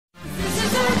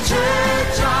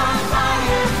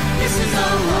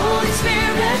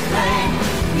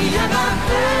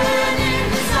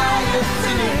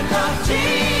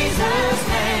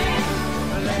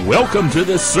Welcome to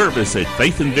this service at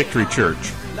Faith and Victory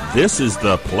Church. This is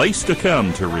the place to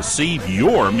come to receive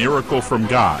your miracle from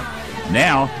God.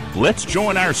 Now, let's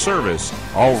join our service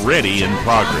already in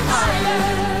progress.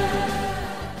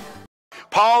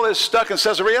 Paul is stuck in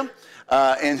Caesarea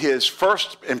in his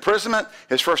first imprisonment,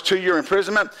 his first 2-year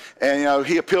imprisonment, and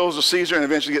he appeals to Caesar and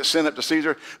eventually gets sent up to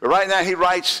Caesar. But right now he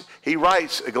writes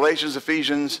Galatians,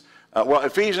 Ephesians,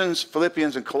 Ephesians,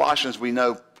 Philippians, and Colossians. We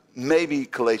know maybe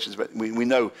Galatians, but we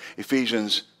know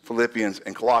Ephesians, Philippians,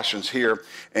 and Colossians here.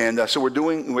 And so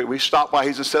we stopped while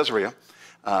he's in Caesarea.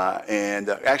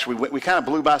 Actually, we kind of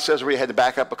blew by Caesarea, had to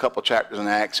back up a couple chapters in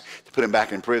Acts to put him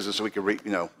back in prison so we could read,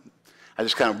 I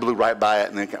just kind of blew right by it.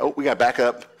 And then, we got to back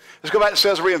up. Let's go back to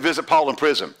Caesarea and visit Paul in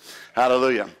prison.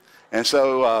 Hallelujah. And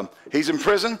so he's in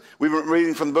prison. We've been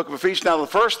reading from the book of Ephesians. Now, the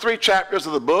first 3 chapters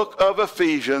of the book of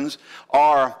Ephesians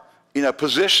are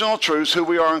positional truths, who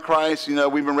we are in Christ.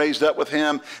 We've been raised up with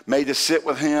him, made to sit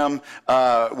with him.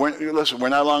 We're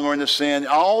no longer in the sin.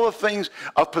 All the things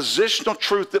of positional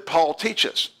truth that Paul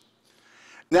teaches.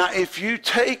 Now, if you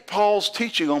take Paul's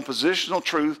teaching on positional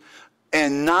truth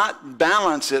and not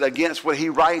balance it against what he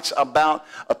writes about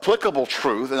applicable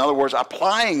truth, in other words,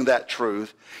 applying that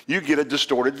truth, you get a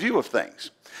distorted view of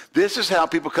things. This is how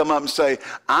people come up and say,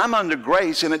 I'm under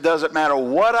grace, and it doesn't matter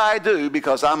what I do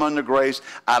because I'm under grace.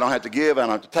 I don't have to give, I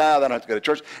don't have to tithe, I don't have to go to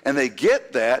church. And they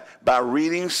get that by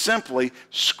reading simply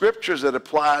scriptures that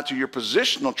apply to your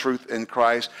positional truth in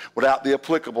Christ without the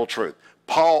applicable truth.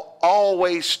 Paul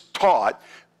always taught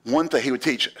one thing. He would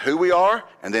teach who we are,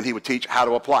 and then he would teach how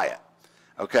to apply it.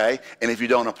 Okay? And if you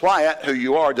don't apply it, who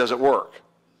you are doesn't work.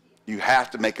 You have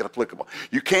to make it applicable.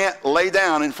 You can't lay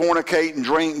down and fornicate and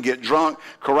drink and get drunk,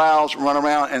 carouse, run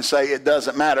around and say it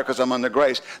doesn't matter because I'm under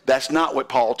grace. That's not what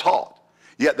Paul taught.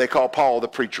 Yet they call Paul the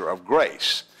preacher of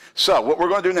grace. So what we're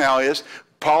going to do now is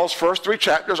Paul's first 3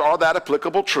 chapters are that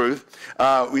applicable truth.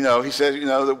 He says,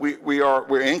 that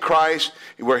we're in Christ,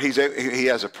 where he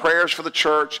has prayers for the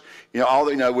church.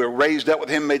 We're raised up with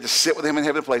him, made to sit with him in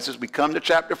heavenly places. We come to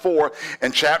chapter 4,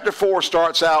 and chapter 4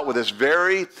 starts out with this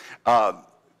very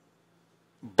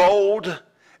bold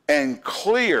and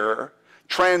clear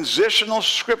transitional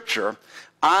scripture.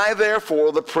 I,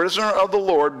 therefore, the prisoner of the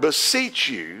Lord, beseech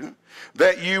you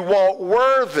that you walk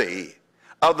worthy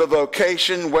of the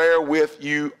vocation wherewith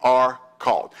you are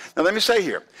called. Now, let me say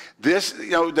here, this,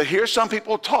 to hear some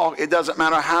people talk, it doesn't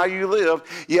matter how you live,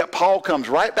 yet Paul comes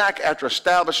right back after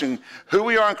establishing who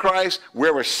we are in Christ,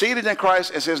 where we're seated in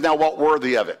Christ, and says, now walk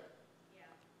worthy of it.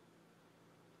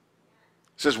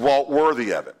 It says, walk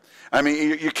worthy of it. I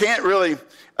mean, you can't really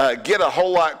get a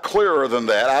whole lot clearer than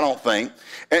that, I don't think.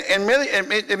 And really,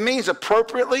 it means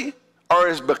appropriately, or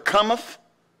as becometh,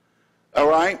 all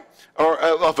right? Or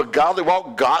of a godly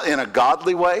walk, in a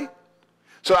godly way.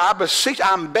 So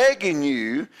I'm begging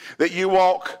you that you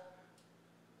walk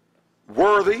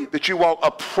worthy, that you walk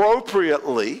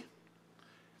appropriately,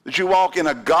 that you walk in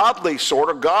a godly sort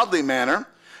or godly manner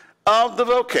of the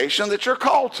vocation that you're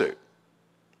called to.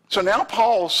 So now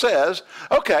Paul says,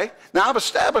 okay, now I've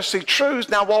established these truths,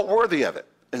 now walk worthy of it.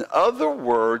 In other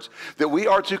words, that we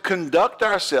are to conduct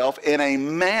ourselves in a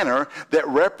manner that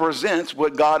represents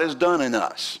what God has done in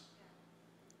us.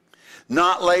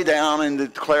 Not lay down and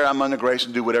declare I'm under grace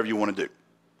and do whatever you want to do.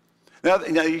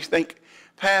 Now you think,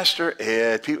 Pastor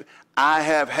Ed, I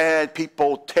have had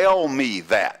people tell me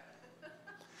that.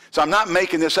 So I'm not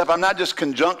making this up. I'm not just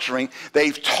conjuncturing.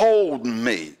 They've told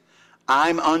me.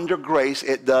 I'm under grace.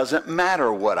 It doesn't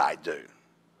matter what I do.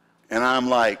 And I'm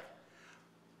like,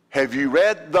 have you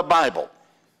read the Bible?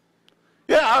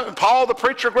 Yeah, Paul, the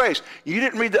preacher of grace. You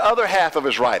didn't read the other half of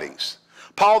his writings.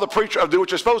 Paul, the preacher of do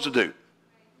what you're supposed to do.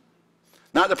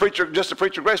 Not the preacher, just the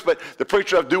preacher of grace, but the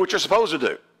preacher of do what you're supposed to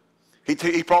do. He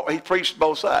preached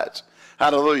both sides.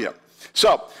 Hallelujah.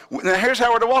 So, now here's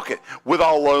how we're to walk it. With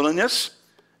all lowliness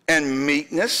and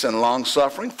meekness and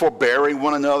long-suffering, forbearing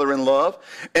one another in love,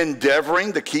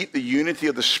 endeavoring to keep the unity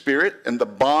of the Spirit and the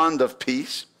bond of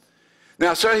peace.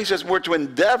 Now, so he says we're to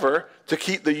endeavor to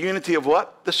keep the unity of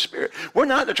what? The Spirit. We're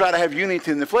not to try to have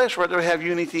unity in the flesh, we're to have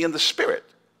unity in the Spirit.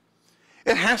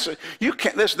 It has to, you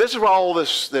can't, this is where all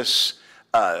this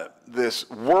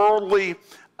worldly,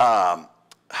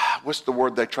 what's the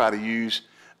word they try to use?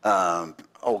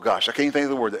 Oh gosh, I can't think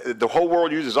of the word. The whole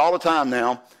world uses all the time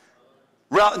now.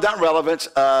 Not relevance,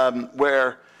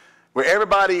 where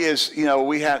everybody is,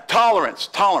 we have tolerance.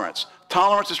 Tolerance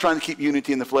is trying to keep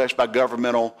unity in the flesh by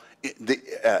governmental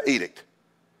edict.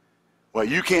 Well,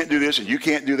 you can't do this and you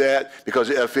can't do that because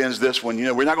it offends this one.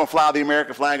 We're not going to fly the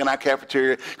American flag in our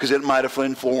cafeteria because it might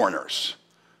offend foreigners.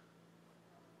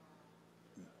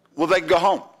 Well, they can go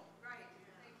home.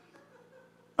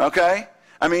 Okay?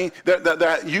 I mean,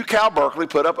 UCal Berkeley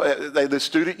put up, the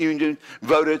student union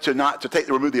voted to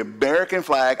remove the American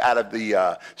flag out of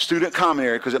the student common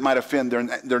area because it might offend their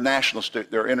international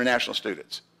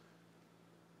students.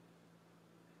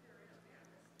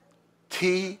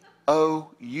 T-O-U-G-H.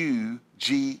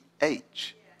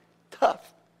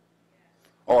 Tough.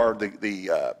 Or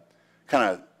the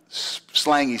kind of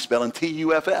slangy spelling,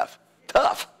 T-U-F-F.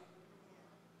 Tough.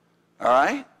 All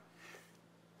right?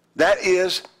 That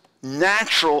is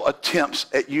natural attempts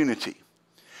at unity.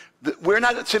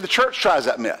 The church tries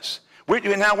that mess.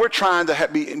 Now we're trying to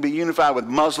be unified with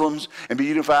Muslims and be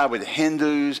unified with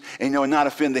Hindus and not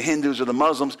offend the Hindus or the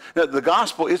Muslims. No, the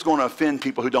gospel is going to offend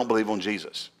people who don't believe on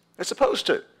Jesus. It's supposed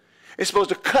to. It's supposed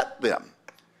to cut them.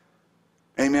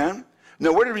 Amen?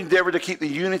 No, we're to endeavor to keep the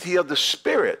unity of the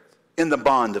Spirit in the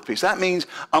bond of peace. That means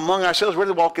among ourselves, we're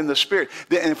to walk in the Spirit.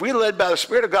 And if we're led by the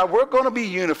Spirit of God, we're going to be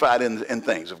unified in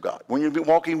things of God. When you're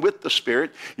walking with the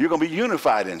Spirit, you're going to be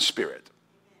unified in spirit.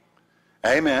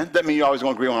 Amen. That means you're always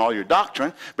going to agree on all your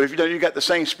doctrine. But if you got the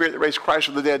same Spirit that raised Christ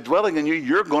from the dead dwelling in you,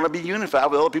 you're going to be unified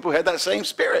with other people who had that same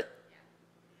Spirit.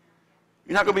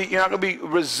 You're not going to be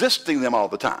resisting them all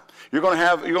the time. You're going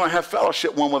to have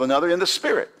fellowship one with another in the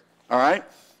Spirit. All right?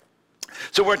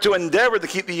 So we're to endeavor to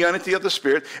keep the unity of the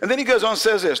Spirit. And then he goes on and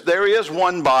says this: there is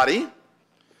one body,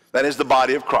 that is the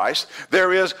body of Christ.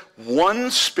 There is one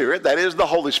Spirit, that is the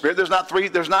Holy Spirit. There's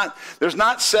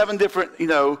not seven different,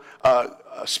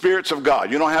 spirits of God.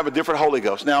 You don't have a different Holy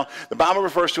Ghost. Now, the Bible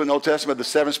refers to in the Old Testament the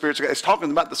seven spirits of God. It's talking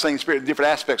about the same Spirit,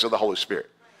 different aspects of the Holy Spirit.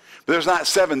 But there's not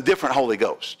seven different Holy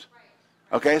Ghosts.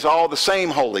 Okay, it's all the same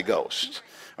Holy Ghost.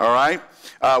 All right?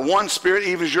 One Spirit,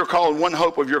 even as you're called, one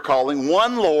hope of your calling,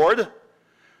 one Lord.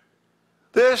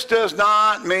 This does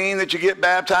not mean that you get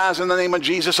baptized in the name of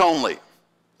Jesus only.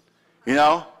 You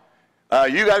got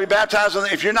to be baptized.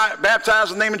 If you're not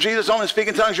baptized in the name of Jesus only,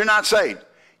 speaking tongues, you're not saved.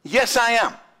 Yes, I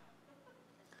am.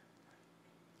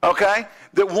 Okay?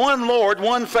 That one Lord,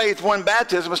 one faith, one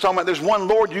baptism is talking about there's one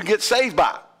Lord you get saved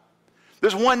by.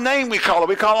 There's one name we call it.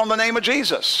 We call on the name of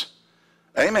Jesus.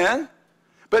 Amen.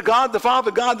 But God the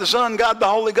Father, God the Son, God the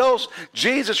Holy Ghost,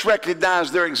 Jesus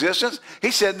recognized their existence.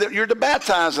 He said that you're to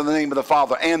baptize in the name of the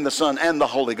Father and the Son and the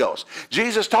Holy Ghost.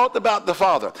 Jesus talked about the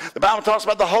Father. The Bible talks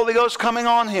about the Holy Ghost coming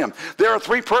on him. There are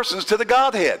three persons to the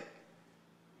Godhead.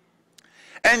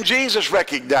 And Jesus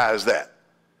recognized that.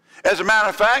 As a matter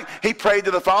of fact, he prayed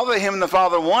to the Father, him and the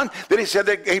Father one. Then he said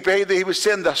that he prayed that he would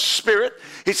send the Spirit.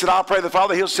 He said, I'll pray to the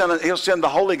Father, he'll send the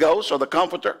Holy Ghost or the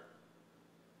Comforter.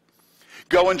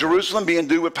 Go in Jerusalem, be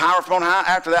endued with power from on high.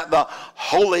 After that, the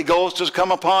Holy Ghost has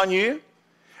come upon you,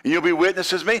 and you'll be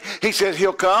witnesses of me. He says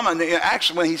he'll come, and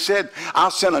actually when he said, I'll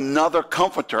send another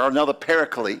comforter, another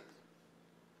paraclete.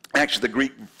 Actually, the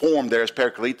Greek form there is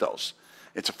parakletos.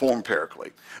 It's a form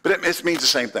paraclete. But it means the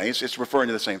same thing. It's referring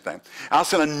to the same thing. I'll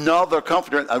send another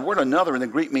comforter. The word another in the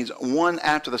Greek means one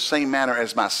after the same manner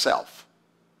as myself.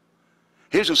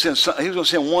 He was going to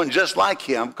send one just like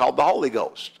him called the Holy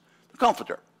Ghost, the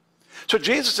comforter. So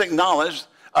Jesus acknowledged,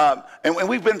 and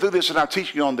we've been through this in our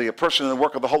teaching on the person and the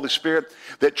work of the Holy Spirit,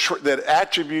 that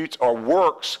attributes or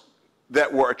works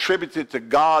that were attributed to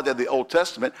God in the Old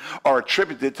Testament are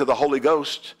attributed to the Holy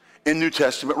Ghost in New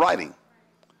Testament writing.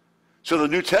 So the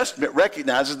New Testament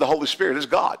recognizes the Holy Spirit as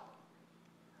God.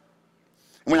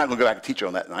 And we're not going to go back and teach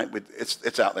on that tonight, but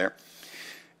it's out there.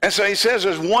 And so he says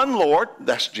there's one Lord,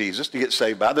 that's Jesus, to get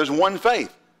saved by. There's one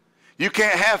faith. You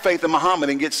can't have faith in Muhammad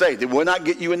and get saved. It will not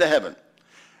get you into heaven.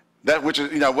 That which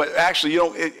is, actually,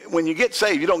 when you get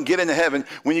saved, you don't get into heaven.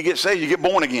 When you get saved, you get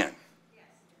born again.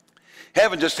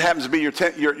 Heaven just happens to be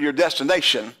your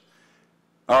destination.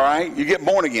 All right? You get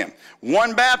born again.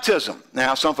 One baptism.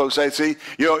 Now, some folks say, see,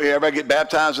 everybody get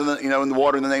baptized in the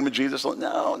water in the name of Jesus.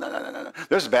 No.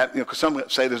 There's because some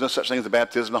say there's no such thing as the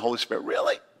baptism of the Holy Spirit.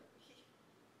 Really?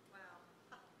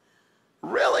 Wow.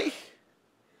 Really?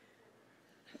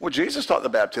 Well, Jesus taught the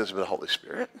baptism of the Holy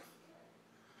Spirit.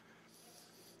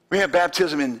 We have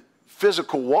baptism in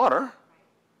physical water.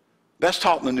 That's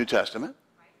taught in the New Testament.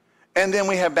 And then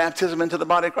we have baptism into the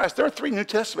body of Christ. There are 3 New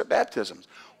Testament baptisms.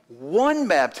 One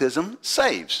baptism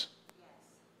saves.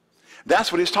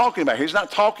 That's what he's talking about. He's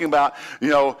not talking about,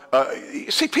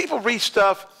 see, people read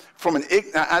stuff from and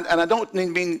I don't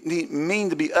mean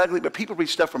to be ugly, but people read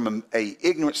stuff from an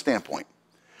ignorant standpoint.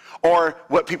 Or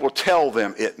what people tell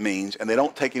them it means, and they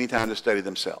don't take any time to study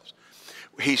themselves.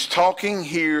 He's talking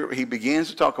here, he begins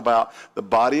to talk about the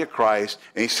body of Christ,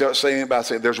 and he starts saying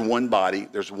there's one body,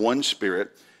 there's one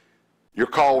Spirit. You're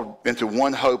called into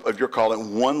one hope of your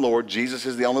calling, one Lord. Jesus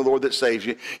is the only Lord that saves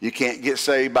you. You can't get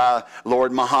saved by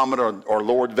Lord Muhammad or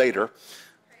Lord Vader.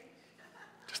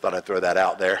 Just thought I'd throw that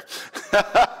out there.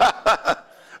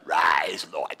 Praise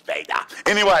Lord Vader.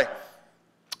 Anyway,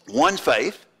 one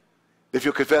faith. If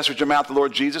you'll confess with your mouth the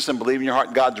Lord Jesus and believe in your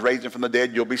heart God's raised him from the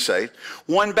dead, you'll be saved.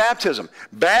 One baptism.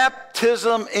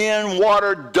 Baptism in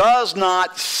water does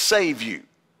not save you.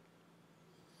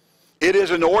 It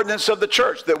is an ordinance of the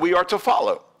church that we are to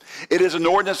follow. It is an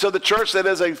ordinance of the church that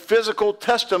is a physical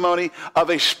testimony of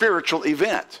a spiritual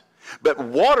event. But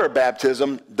water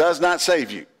baptism does not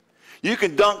save you. You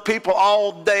can dunk people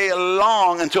all day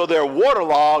long until they're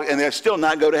waterlogged and they'll still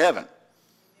not go to heaven.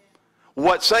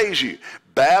 What saves you?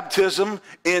 Baptism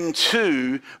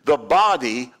into the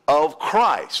body of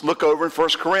Christ. Look over in 1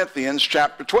 Corinthians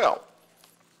chapter 12.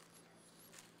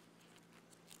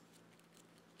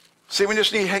 See, we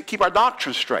just need to keep our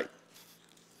doctrine straight.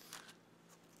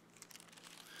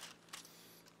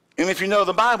 And if you know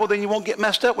the Bible, then you won't get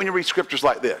messed up when you read scriptures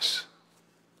like this.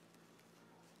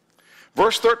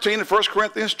 Verse 13 in 1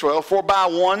 Corinthians 12, for by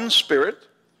one Spirit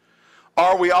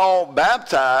are we all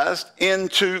baptized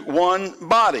into one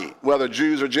body, whether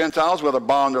Jews or Gentiles, whether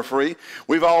bond or free.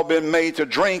 We've all been made to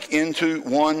drink into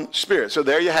one Spirit. So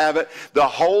there you have it. The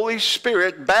Holy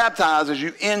Spirit baptizes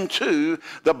you into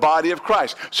the body of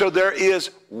Christ. So there is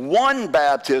one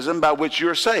baptism by which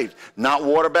you're saved, not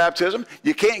water baptism.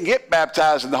 You can't get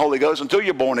baptized in the Holy Ghost until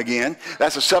you're born again.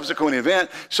 That's a subsequent event.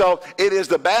 So it is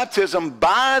the baptism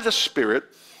by the Spirit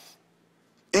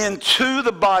into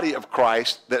the body of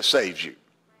Christ that saves you.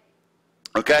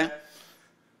 Okay?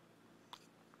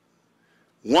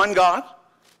 One God,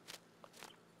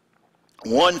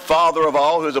 one Father of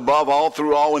all, who is above all,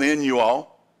 through all, and in you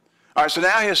all. All right, so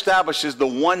now he establishes the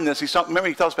oneness. Remember,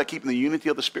 he talks about keeping the unity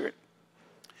of the Spirit.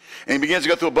 And he begins to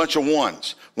go through a bunch of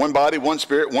ones. One body, one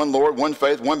Spirit, one Lord, one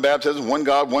faith, one baptism, one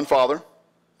God, one Father.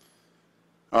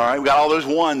 All right, we got all those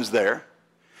ones there.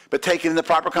 But take it in the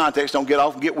proper context. Don't get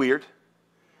off and get weird.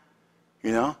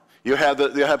 You know, you'll have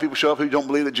people show up who don't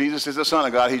believe that Jesus is the Son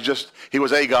of God. He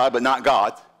was a God, but not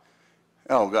God.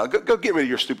 Oh, God, go get rid of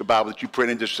your stupid Bible that you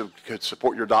printed just to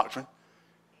support your doctrine.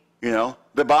 You know,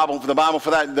 the Bible for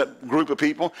that group of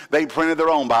people, they printed their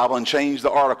own Bible and changed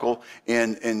the article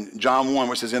in John 1,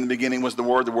 which says, in the beginning was the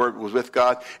Word was with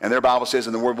God, and their Bible says,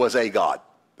 and the Word was a God.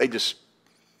 They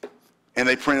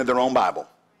printed their own Bible.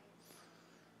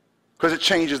 Because it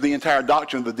changes the entire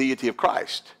doctrine of the deity of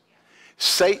Christ.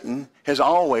 Satan has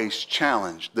always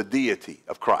challenged the deity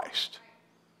of Christ.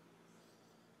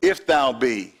 If thou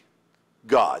be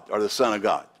God, or the Son of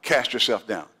God, cast yourself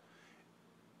down.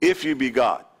 If you be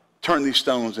God, turn these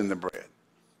stones into bread.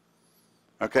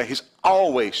 Okay, he's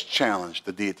always challenged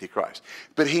the deity of Christ.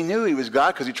 But he knew he was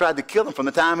God because he tried to kill him from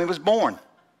the time he was born.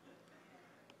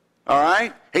 All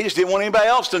right? He just didn't want anybody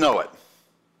else to know it.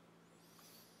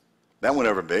 That would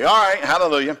never be. All right,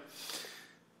 hallelujah.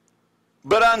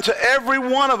 But unto every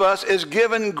one of us is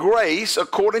given grace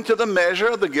according to the measure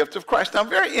of the gift of Christ. Now,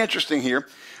 very interesting here.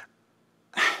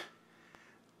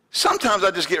 Sometimes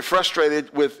I just get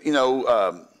frustrated with,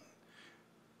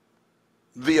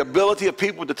 the ability of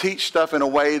people to teach stuff in a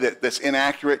way that's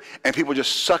inaccurate, and people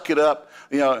just suck it up.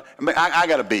 I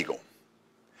got a beagle.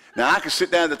 Now, I can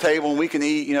sit down at the table and we can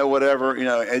eat, whatever,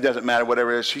 it doesn't matter,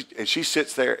 whatever it is. And she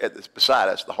sits there beside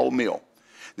us the whole meal.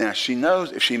 Now, she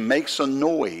knows if she makes a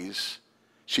noise,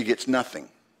 she gets nothing.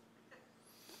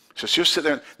 So she'll sit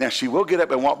there. Now, she will get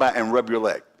up and walk by and rub your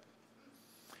leg,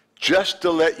 just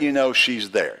to let you know she's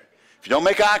there. If you don't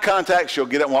make eye contact, she'll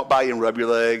get up and walk by you and rub your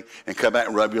leg and come back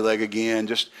and rub your leg again.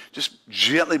 Just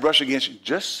gently brush against you,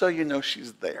 just so you know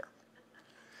she's there.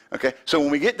 Okay? So when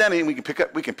we get done eating, we can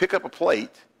pick up a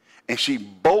plate, and she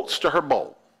bolts to her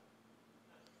bowl.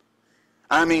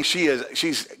 I mean,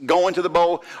 she's going to the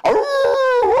bowl,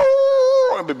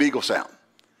 a beagle sound.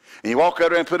 And you walk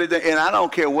over and put it there, and I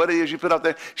don't care what it is you put up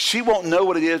there. She won't know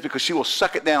what it is because she will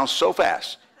suck it down so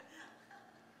fast.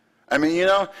 I mean,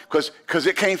 because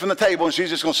it came from the table, and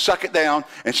she's just going to suck it down,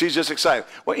 and she's just excited.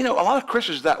 Well, a lot of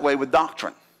Christians are that way with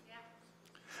doctrine. Yeah.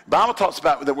 The Bible talks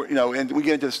about that, and we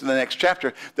get into this in the next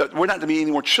chapter, that we're not to be any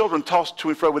more children tossed to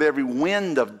and fro with every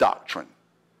wind of doctrine.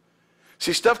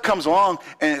 See, stuff comes along,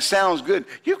 and it sounds good.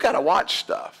 You've got to watch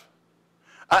stuff.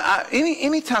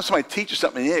 Anytime somebody teaches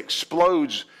something and it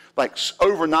explodes like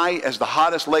overnight as the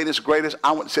hottest, latest, greatest,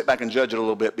 I want to sit back and judge it a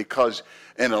little bit, because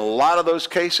in a lot of those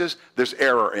cases, there's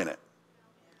error in it.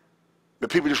 But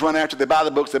people just run after it. They buy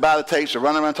the books, they buy the tapes, they're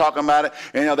running around talking about it.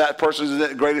 And that person's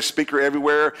the greatest speaker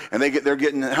everywhere, and they're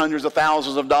getting hundreds of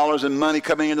thousands of dollars in money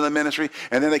coming into the ministry,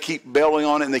 and then they keep building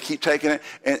on it, and they keep taking it.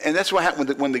 And that's what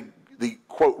happened when the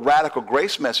quote radical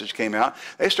grace message came out.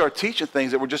 They started teaching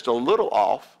things that were just a little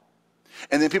off.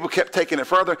 And then people kept taking it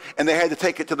further, and they had to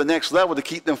take it to the next level to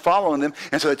keep them following them.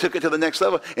 And so they took it to the next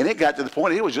level, and it got to the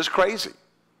point it was just crazy.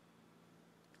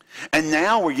 And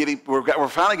now we're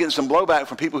finally getting some blowback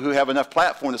from people who have enough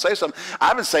platform to say something.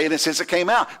 I've been saying it since it came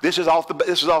out. This is off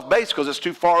base because it's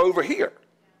too far over here.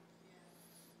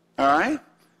 All right?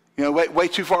 You know, way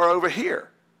too far over here.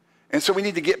 And so we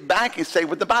need to get back and stay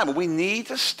with the Bible. We need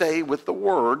to stay with the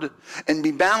Word and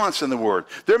be balanced in the Word.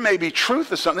 There may be truth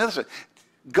to something else.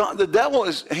 God, the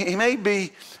devil he may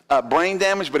be brain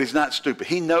damaged, but he's not stupid.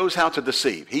 He knows how to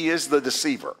deceive. He is the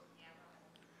deceiver.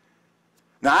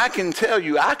 Now, I can tell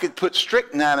you, I could put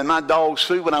strychnine in my dog's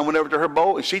food when I went over to her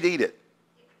bowl, and she'd eat it.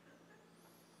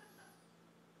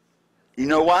 You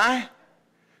know why?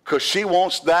 Because she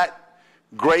wants that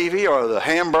gravy or the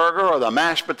hamburger or the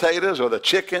mashed potatoes or the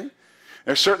chicken.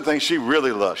 There's certain things she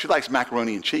really loves. She likes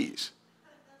macaroni and cheese.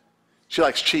 She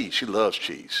likes cheese. She loves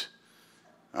cheese.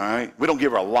 All right? We don't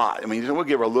give her a lot. I mean, we'll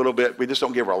give her a little bit. We just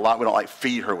don't give her a lot. We don't like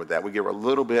feed her with that. We give her a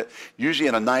little bit. Usually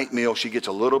in a night meal, she gets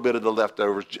a little bit of the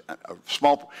leftovers,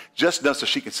 small, just enough so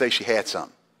she can say she had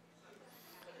some.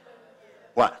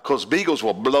 Why? Because beagles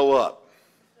will blow up.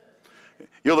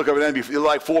 You'll look over there and you're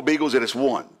like 4 beagles and it's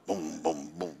one. Boom,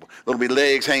 boom, boom. Little bit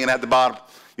legs hanging out the bottom.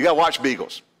 You got to watch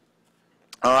beagles.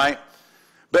 All right?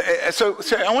 But so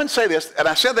I want to say this, and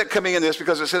I said that coming in this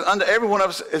because it says, unto every one of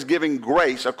us is giving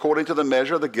grace according to the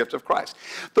measure of the gift of Christ.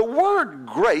 The word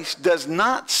grace does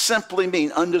not simply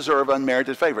mean undeserved,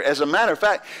 unmerited favor. As a matter of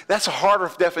fact, that's a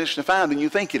harder definition to find than you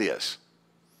think it is.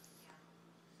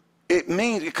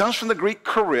 It comes from the Greek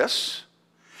charis.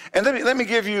 And let me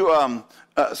give you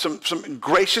some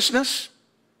graciousness.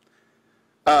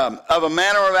 Of a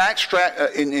manner of act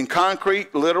in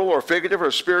concrete, literal, or figurative,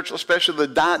 or spiritual, especially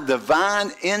the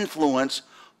divine influence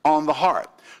on the heart.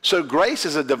 So grace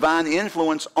is a divine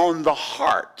influence on the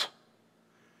heart.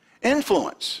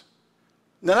 Influence.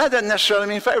 Now that doesn't necessarily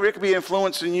mean favor. It could be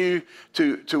influencing you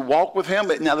to walk with him.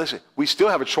 But now listen, we still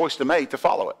have a choice to make to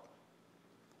follow it.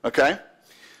 Okay?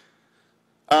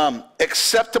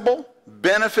 Acceptable,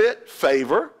 benefit,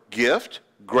 favor, gift,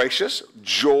 gracious,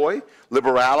 joy,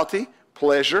 liberality,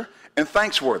 pleasure, and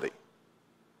thanksworthy.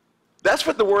 That's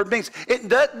what the word means. It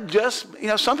doesn't just,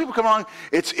 some people come along,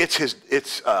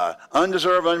 it's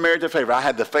undeserved, unmerited favor. I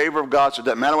had the favor of God, so it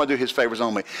doesn't matter what I do, his favor's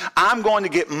on me. I'm going to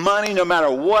get money no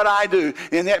matter what I do.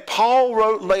 And yet Paul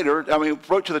wrote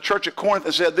to the church at Corinth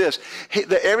and said this,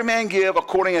 that every man give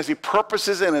according as he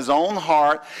purposes in his own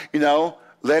heart,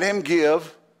 let him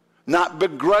give, not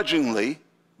begrudgingly,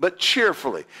 but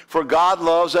cheerfully. For God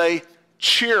loves a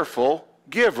cheerful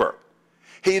giver.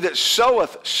 He that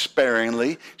soweth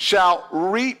sparingly shall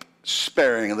reap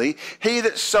sparingly. He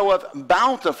that soweth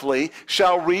bountifully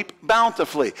shall reap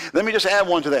bountifully. Let me just add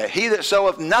one to that. He that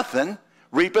soweth nothing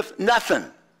reapeth nothing.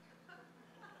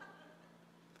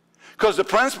 Because the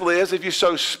principle is, if you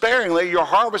sow sparingly, your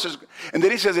harvest is, and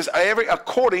then he says,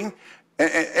 according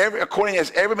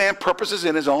as every man purposes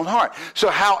in his own heart. So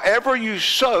however you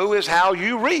sow is how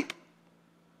you reap.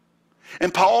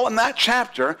 And Paul in that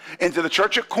chapter into the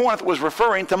church at Corinth was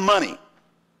referring to money.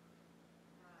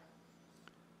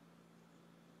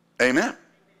 Amen.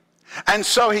 And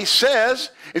so he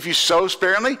says, if you sow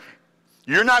sparingly,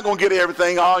 you're not going to get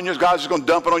everything, and God's just going to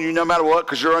dump it on you no matter what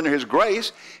because you're under his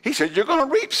grace. He said you're going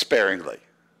to reap sparingly.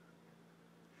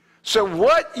 So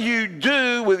what you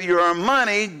do with your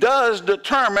money does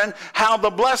determine how the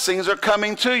blessings are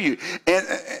coming to you.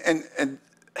 And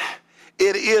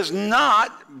it is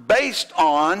not based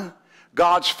on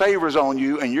God's favors on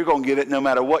you and you're going to get it no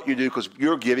matter what you do because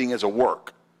your giving is a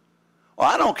work. Well,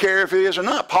 I don't care if it is or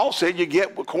not. Paul said you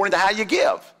get according to how you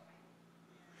give.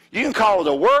 You can call it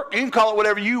a work. You can call it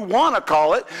whatever you want to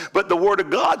call it. But the Word of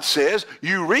God says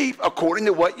you reap according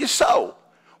to what you sow.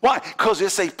 Why? Because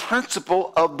it's a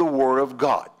principle of the Word of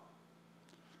God.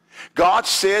 God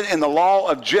said in the law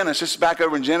of Genesis, back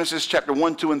over in Genesis chapter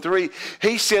 1, 2, and 3,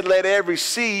 he said, let every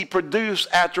seed produce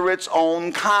after its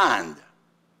own kind.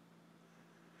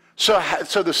 So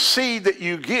the seed that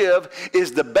you give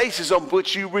is the basis on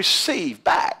which you receive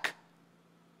back.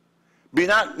 Be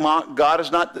not mocked, God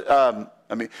is not,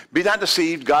 be not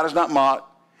deceived, God is not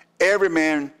mocked. Every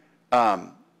man, For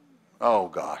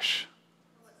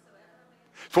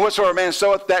whatsoever man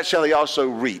soweth, that shall he also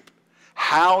reap.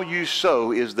 How you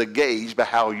sow is the gauge by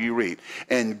how you reap.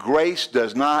 And grace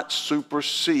does not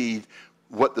supersede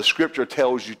what the Scripture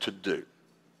tells you to do.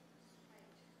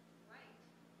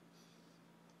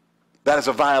 That is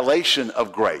a violation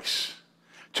of grace.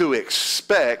 To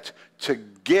expect to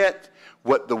get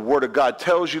what the Word of God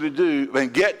tells you to do,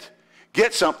 and get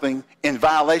something in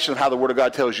violation of how the Word of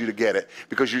God tells you to get it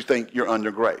because you think you're under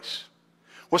grace.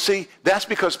 Well, see, that's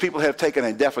because people have taken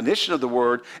a definition of the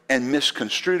word and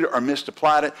misconstrued it or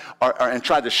misapplied it and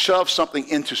tried to shove something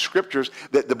into scriptures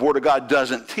that the Word of God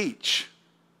doesn't teach.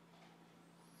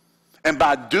 And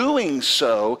by doing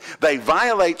so, they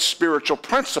violate spiritual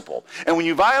principle. And when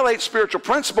you violate spiritual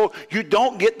principle, you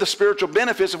don't get the spiritual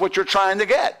benefits of what you're trying to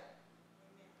get.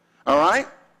 All right?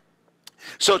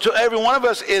 So to every one of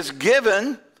us is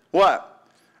given what?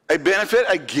 A benefit,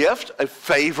 a gift, a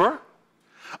favor,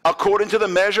 according to the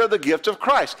measure of the gift of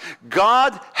Christ.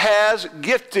 God has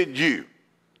gifted you.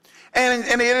 And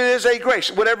it is a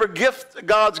grace. Whatever gift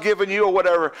God's given you or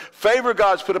whatever favor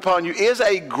God's put upon you is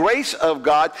a grace of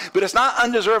God, but it's not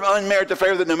undeserved, unmerited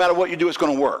favor that no matter what you do, it's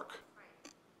going to work.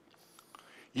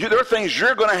 There are things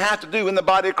you're going to have to do in the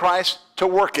body of Christ to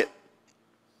work it.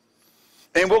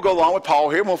 And we'll go along with Paul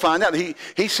here, and we'll find out.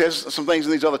 He says some things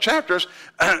in these other chapters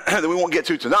that we won't get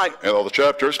to tonight, and all the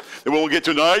chapters that we won't get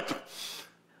to tonight.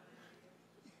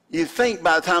 You'd think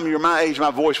by the time you're my age,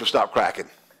 my voice will stop cracking.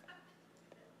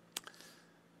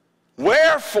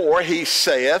 Wherefore, he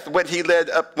saith, when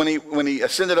he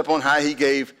ascended up on high,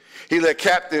 he led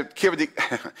captivity.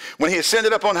 When he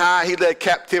ascended up on high, he led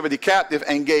captivity captive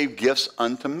and gave gifts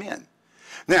unto men.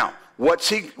 Now, what's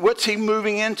he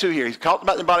moving into here? He's talked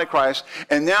about the body of Christ,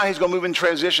 and now he's going to move in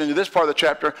transition to this part of the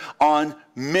chapter on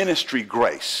ministry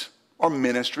grace or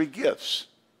ministry gifts,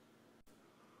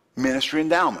 ministry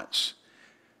endowments.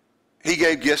 He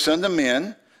gave gifts unto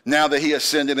men. Now that he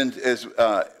ascended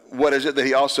what is it that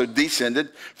he also descended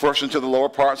first into the lower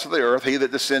parts of the earth? He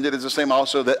that descended is the same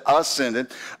also that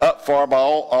ascended up far above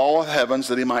all heavens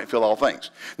that he might fill all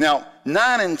things. Now,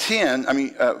 9 and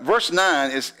 10, verse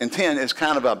 9 and 10 is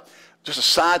kind of just a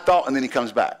side thought, and then he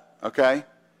comes back, okay?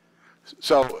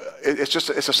 So it's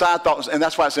a side thought, and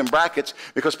that's why it's in brackets,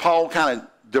 because Paul kind of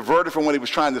diverted from what he was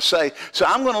trying to say. So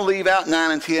I'm going to leave out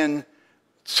 9 and 10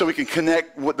 so we can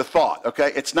connect with the thought,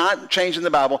 okay? It's not changing the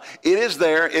Bible. It is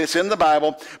there. It's in the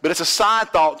Bible, but it's a side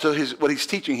thought to what he's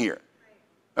teaching here,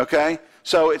 okay?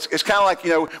 So it's kind of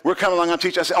like, we're coming along, I'm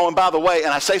teaching, I say, oh, and by the way,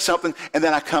 and I say something, and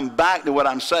then I come back to what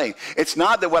I'm saying. It's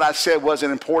not that what I said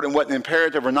wasn't important, wasn't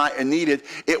imperative or not needed.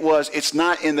 It's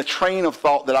not in the train of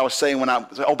thought that I was saying when I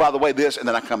say, oh, by the way, this, and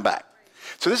then I come back.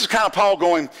 So this is kind of Paul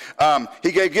going,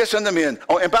 he gave gifts unto men.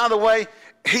 Oh, and by the way,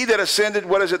 he that ascended,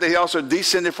 what is it that he also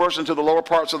descended first into the lower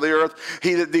parts of the earth?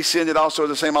 He that descended also is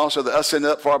the same also that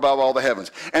ascended up far above all the heavens.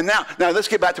 And now let's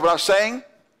get back to what I was saying.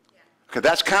 Okay,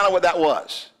 that's kind of what that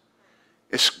was.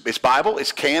 It's Bible,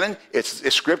 it's canon,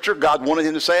 it's scripture. God wanted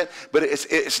him to say it, but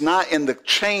it's not in the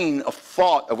chain of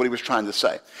thought of what he was trying to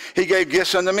say. He gave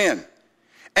gifts unto men.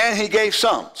 And he gave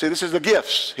some. See, this is the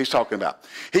gifts he's talking about.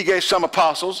 He gave some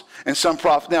apostles and some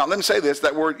prophets. Now, let me say this.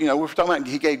 That word, we're talking about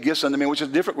he gave gifts unto men, which is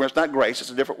a different word. It's not grace. It's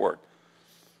a different word.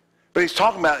 But he's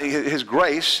talking about his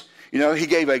grace. He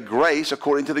gave a grace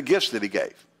according to the gifts that he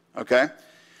gave. Okay?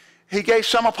 He gave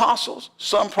some apostles,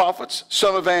 some prophets,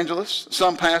 some evangelists,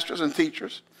 some pastors and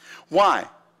teachers. Why?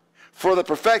 For the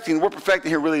perfecting. The word perfecting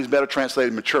here really is better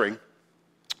translated maturing.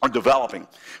 Or developing,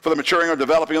 for the maturing or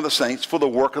developing of the saints, for the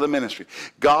work of the ministry.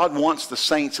 God wants the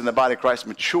saints in the body of Christ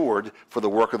matured for the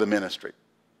work of the ministry.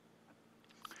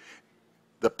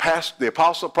 The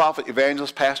apostle, prophet,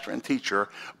 evangelist, pastor, and teacher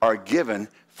are given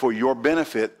for your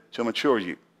benefit to mature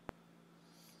you.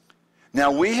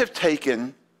 Now, we have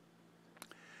taken,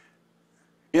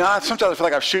 sometimes I feel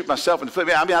like I shoot myself in the foot.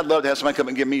 I'd love to have somebody come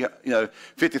and give me,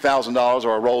 $50,000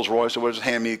 or a Rolls Royce, or just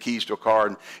hand me the keys to a car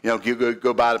and,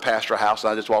 go buy the pastor a house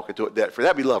and I just walk into it debt free.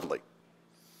 That'd be lovely,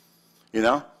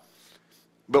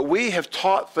 But we have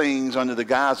taught things under the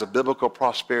guise of biblical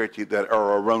prosperity that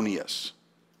are erroneous.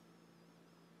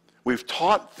 We've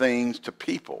taught things to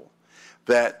people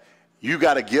that you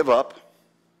got to give up.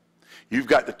 You've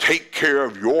got to take care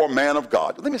of your man of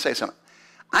God. Let me say something.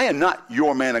 I am not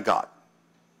your man of God.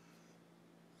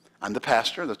 I'm the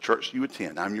pastor of the church you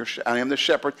attend. I am the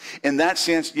shepherd. In that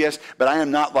sense, yes, but I am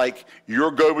not like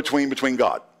your go-between between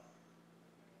God.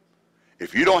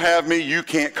 If you don't have me, you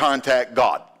can't contact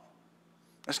God.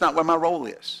 That's not what my role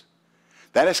is.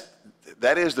 That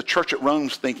is the church at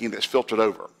Rome's thinking that's filtered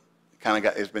over.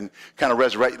 It's been kind of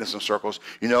resurrected in some circles.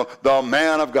 The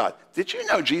man of God. Did you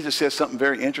know Jesus says something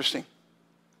very interesting?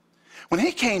 When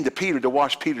he came to Peter to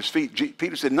wash Peter's feet,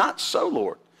 Peter said, "Not so,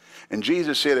 Lord." And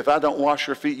Jesus said, "If I don't wash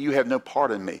your feet, you have no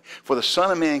part in me. For the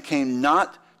Son of Man came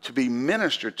not to be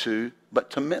ministered to, but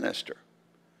to minister."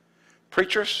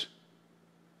 Preachers,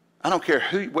 I don't care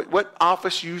what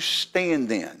office you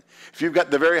stand in. If you've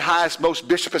got the very highest, most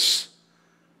bishopus,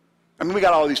 we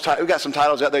got all these titles. We got some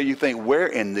titles out there you think, where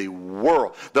in the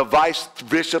world? The vice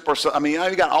bishop or something.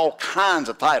 You got all kinds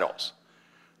of titles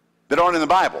that aren't in the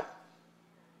Bible.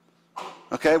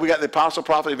 Okay, we got the apostle,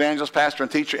 prophet, evangelist, pastor,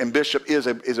 and teacher, and bishop is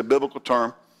a biblical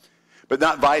term, but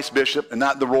not vice bishop, and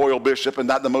not the royal bishop, and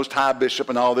not the most high bishop,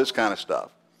 and all this kind of stuff.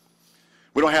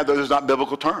 We don't have those not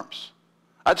biblical terms.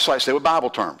 I just like to stay with Bible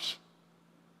terms.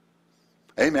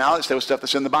 Amen. I like to stay with stuff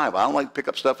that's in the Bible. I don't like to pick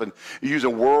up stuff and use a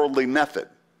worldly method.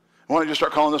 Why don't you just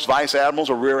start calling us vice admirals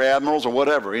or rear admirals or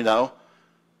whatever, you know?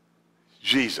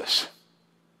 Jesus.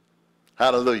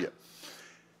 Hallelujah.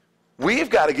 We've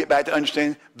got to get back to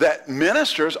understanding that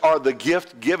ministers are the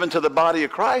gift given to the body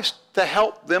of Christ to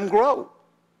help them grow.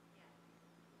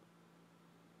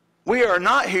 We are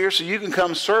not here so you can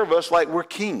come serve us like we're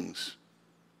kings.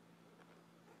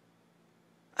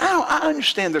 I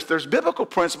understand there's biblical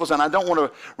principles, and I don't want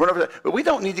to run over that, but we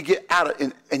don't need to get out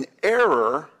of an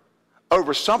error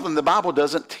over something the Bible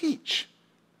doesn't teach.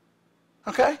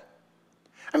 Okay?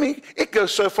 I mean, it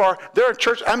goes so far. There are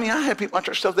churches, I mean, I have people in my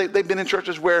church stuff, they've been in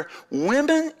churches where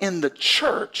women in the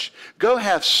church go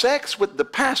have sex with the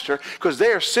pastor because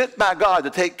they are sent by God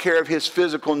to take care of his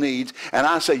physical needs. And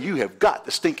I say, you have got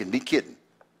to stinking be kidding.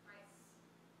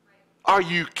 Are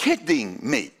you kidding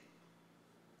me?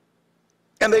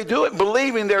 And they do it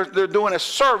believing they're doing a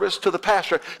service to the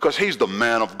pastor because he's the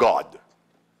man of God.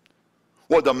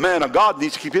 Well, the man of God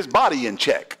needs to keep his body in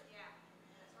check.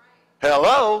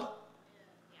 Hello?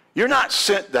 You're not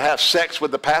sent to have sex with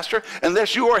the pastor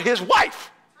unless you are his wife.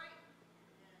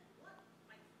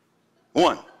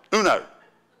 Uno.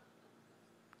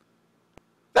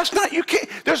 That's not, you can't,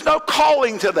 there's no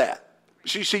calling to that.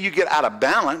 So you see, you get out of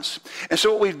balance. And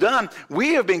so what we've done,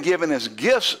 we have been given as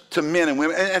gifts to men and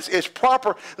women. And it's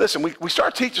proper. Listen, we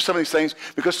start teaching some of these things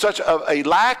because such a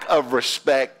lack of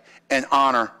respect and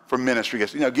honor for ministry.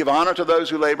 You know, give honor to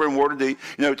those who labor in word and deed,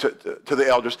 you know, to the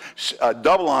elders.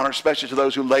 Double honor, especially to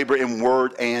those who labor in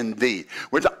word and deed.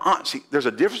 See, there's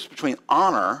a difference between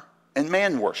honor and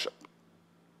man worship.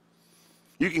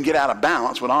 You can get out of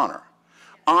balance with honor.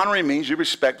 Honoring means you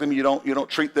respect them. You don't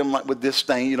treat them like with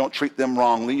disdain. You don't treat them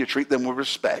wrongly. You treat them with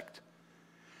respect.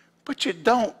 But you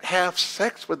don't have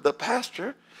sex with the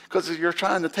pastor because you're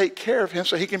trying to take care of him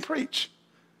so he can preach.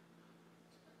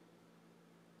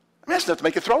 I mean, that's enough to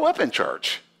make you throw up in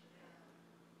church.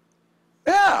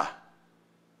 Yeah.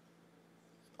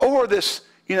 Or this,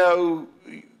 you know,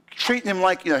 treating him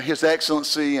like, you know, his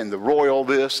excellency and the royal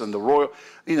this and the royal,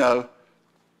 you know.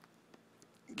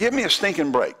 Give me a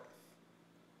stinking break.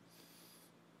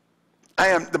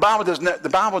 The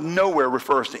Bible nowhere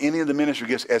refers to any of the ministry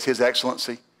gifts as his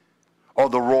excellency or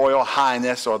the royal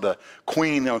highness or the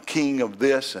queen or king of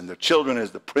this and the children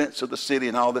as the prince of the city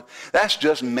and all that. That's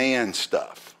just man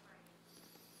stuff.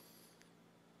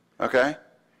 Okay?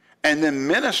 And then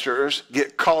ministers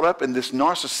get caught up in this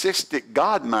narcissistic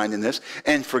God-mindedness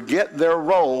and forget their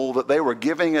role that they were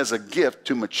giving as a gift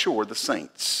to mature the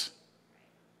saints,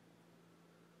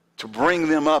 to bring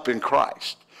them up in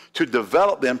Christ, to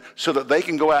develop them so that they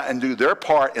can go out and do their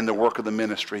part in the work of the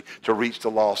ministry to reach the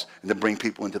lost and to bring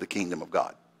people into the kingdom of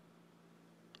God.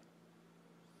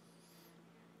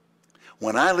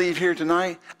 When I leave here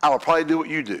tonight, I will probably do what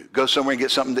you do. Go somewhere and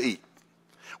get something to eat.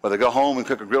 Whether go home and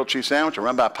cook a grilled cheese sandwich or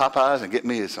run by Popeyes and get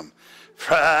me some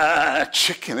fried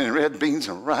chicken and red beans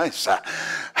and rice.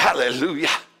 Hallelujah.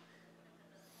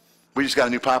 We just got a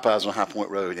new Popeyes on High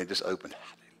Point Road. It just opened.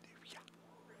 Hallelujah.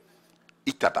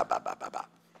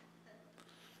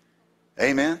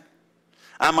 Amen.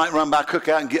 I might run by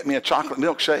Cookout and get me a chocolate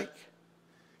milkshake,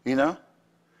 you know.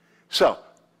 So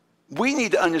we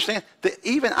need to understand that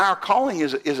even our calling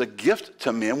is a gift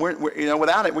to men. We're, you know,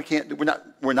 without it,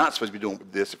 we're not supposed to be doing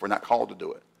this if we're not called to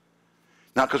do it.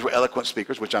 Not because we're eloquent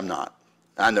speakers, which I'm not.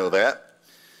 I know that.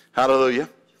 Hallelujah.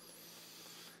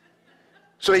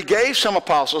 So he gave some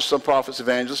apostles, some prophets,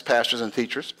 evangelists, pastors, and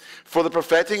teachers for the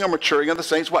perfecting or maturing of the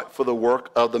saints. What? For the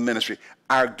work of the ministry.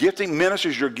 Our gifting,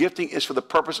 ministers, your gifting is for the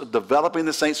purpose of developing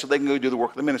the saints so they can go do the work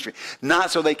of the ministry.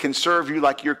 Not so they can serve you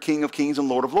like you're King of Kings and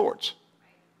Lord of Lords.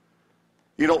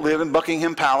 You don't live in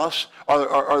Buckingham Palace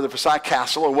or the Versailles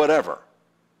Castle or whatever.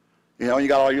 You know, you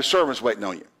got all your servants waiting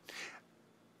on you.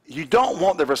 You don't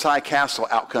want the Versailles Castle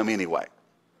outcome anyway.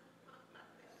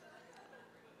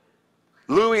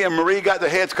 Louis and Marie got their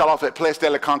heads cut off at Place de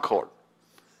la Concorde,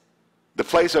 the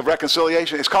place of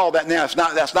reconciliation. It's called that now.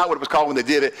 That's not what it was called when they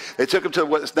did it. They took them to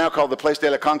what is now called the Place de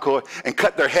la Concorde and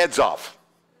cut their heads off.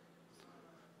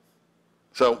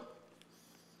 So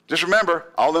just remember,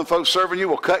 all them folks serving you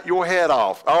will cut your head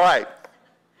off. All right.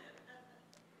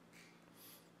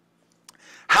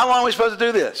 How long are we supposed to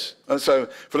do this? So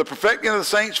for the perfecting of the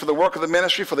saints, for the work of the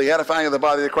ministry, for the edifying of the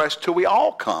body of Christ, till we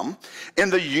all come in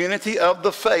the unity of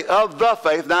the faith,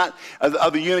 not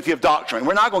of the unity of doctrine.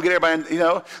 We're not going to get everybody, you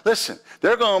know, listen,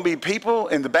 there are going to be people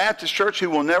in the Baptist church who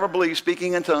will never believe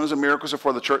speaking in tongues and miracles are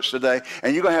for the church today,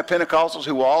 and you're going to have Pentecostals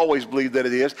who will always believe that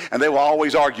it is, and they will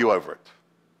always argue over it.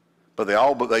 But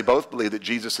they both believe that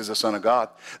Jesus is the Son of God.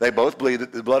 They both believe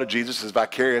that the blood of Jesus is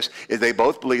vicarious. They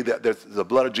both believe that the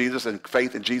blood of Jesus and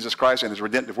faith in Jesus Christ and his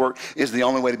redemptive work is the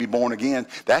only way to be born again.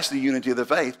 That's the unity of the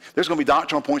faith. There's going to be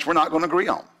doctrinal points we're not going to agree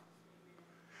on.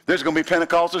 There's going to be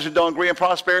Pentecostals who don't agree on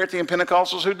prosperity and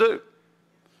Pentecostals who do.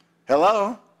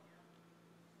 Hello?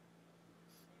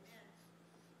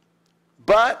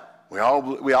 But we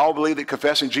all believe that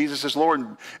confessing Jesus as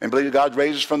Lord and believe that God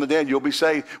raises from the dead, you'll be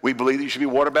saved. We believe that you should be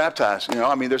water baptized. You know,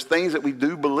 I mean, there's things that we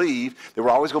do believe that we're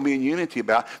always going to be in unity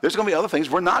about. There's going to be other things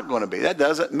we're not going to be. That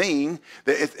doesn't mean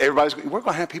that we're going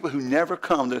to have people who never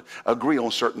come to agree on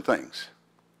certain things.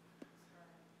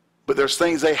 But there's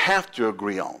things they have to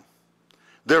agree on.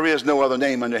 There is no other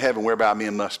name under heaven whereby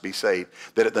men must be saved,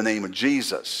 that at the name of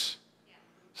Jesus.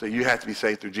 So you have to be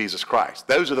saved through Jesus Christ.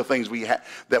 Those are the things we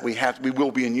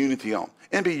will be in unity on.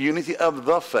 And be unity of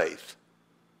the faith.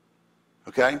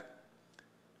 Okay?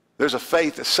 There's a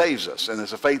faith that saves us, and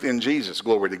there's a faith in Jesus.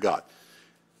 Glory to God.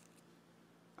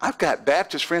 I've got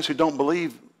Baptist friends who don't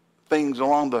believe things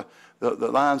along the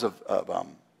lines of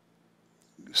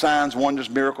signs, wonders,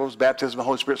 miracles, baptism of the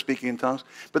Holy Spirit, speaking in tongues.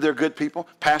 But they're good people.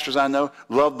 Pastors I know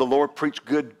love the Lord, preach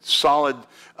good, solid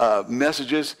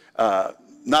messages,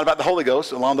 not about the Holy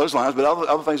Ghost, along those lines, but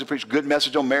other things that preach good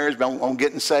message on marriage, on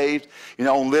getting saved, you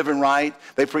know, on living right.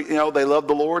 They love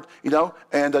the Lord, you know,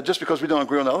 and just because we don't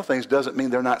agree on other things doesn't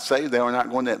mean they're not saved. They are not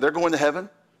going to, they're going to heaven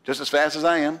just as fast as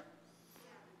I am.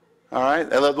 All right?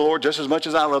 They love the Lord just as much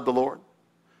as I love the Lord.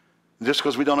 Just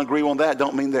because we don't agree on that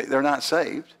don't mean that they're not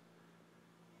saved.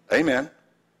 Amen.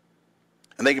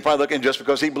 And they can probably look in just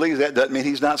because he believes that doesn't mean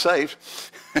he's not saved.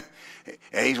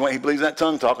 And he believes that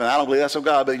tongue talking. I don't believe that's of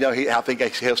God, but you know, I think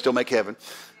he'll still make heaven.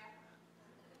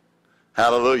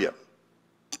 Hallelujah.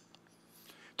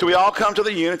 Till we all come to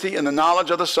the unity and the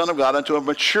knowledge of the Son of God, unto a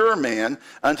mature man,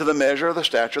 unto the measure of the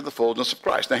stature of the fullness of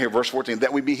Christ. Now here, verse 14,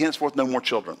 that we be henceforth no more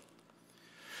children,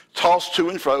 tossed to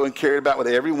and fro and carried about with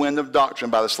every wind of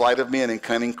doctrine by the sleight of men and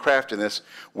cunning craftiness,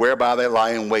 whereby they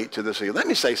lie in wait to deceive. Let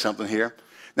me say something here.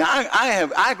 Now,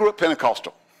 I grew up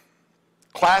Pentecostal.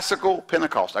 Classical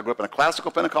Pentecostal. I grew up in a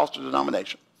classical Pentecostal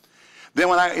denomination. Then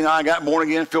when I got born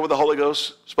again, filled with the Holy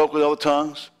Ghost, spoke with other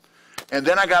tongues, and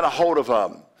then I got a hold of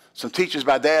some teachings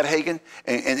by Dad Hagin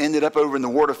and ended up over in the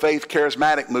Word of Faith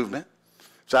charismatic movement.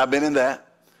 So I've been in that,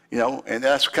 you know, and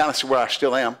that's kind of where I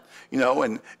still am, you know,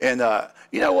 and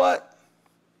you know what?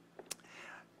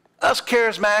 Us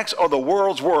charismatics are the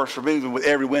world's worst for moving with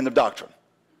every wind of doctrine.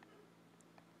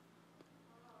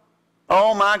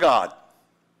 Oh my God.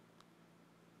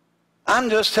 I'm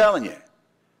just telling you,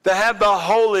 to have the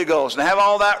Holy Ghost and have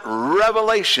all that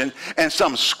revelation and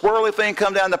some squirrely thing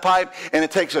come down the pipe and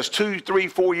it takes us 2, 3,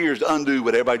 4 years to undo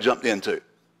what everybody jumped into.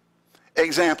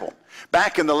 Example,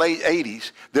 back in the late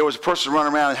 80s, there was a person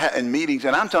running around in meetings,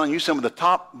 and I'm telling you, some of the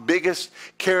top, biggest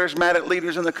charismatic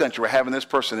leaders in the country were having this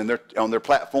person on their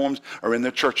platforms or in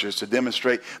their churches to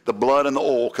demonstrate the blood and the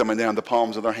oil coming down the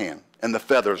palms of their hand and the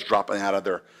feathers dropping out of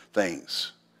their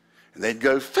things. And they'd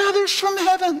go, feathers from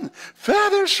heaven,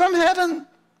 feathers from heaven.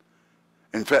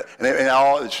 And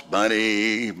all it's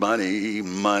money, money,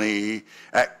 money,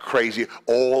 that crazy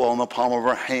oil on the palm of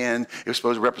her hand. It was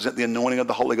supposed to represent the anointing of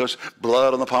the Holy Ghost,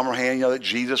 blood on the palm of her hand, you know, that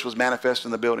Jesus was manifest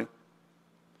in the building.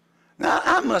 Now,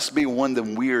 I must be one of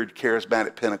them weird,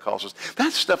 charismatic Pentecostals.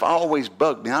 That stuff always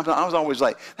bugged me. I was always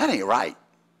like, that ain't right.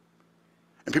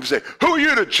 And people say, who are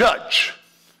you to judge?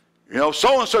 You know,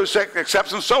 so-and-so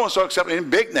accepts them, so-and-so accepts them, in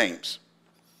big names.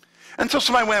 Until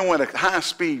somebody went with a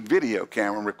high-speed video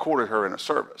camera and recorded her in a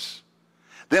service.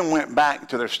 Then went back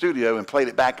to their studio and played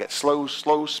it back at slow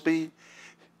speed.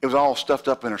 It was all stuffed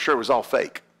up in her shirt. It was all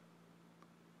fake.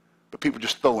 But people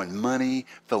just throwing money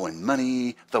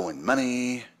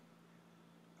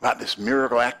about this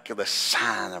miraculous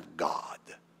sign of God.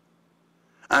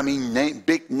 I mean,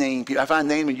 big name people. If I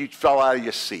named them, you'd fall out of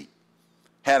your seat.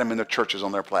 Had them in their churches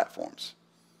on their platforms.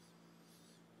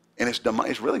 And it's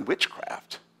really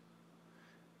witchcraft.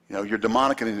 You know, you're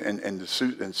demonic and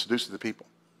seducing the people.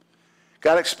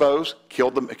 Got exposed,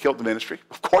 killed the ministry.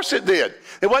 Of course it did.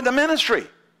 It wasn't a ministry.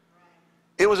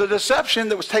 It was a deception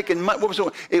that was taking money. What was it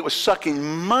doing? It was sucking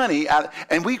money out.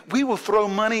 And we will throw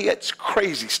money at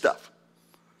crazy stuff.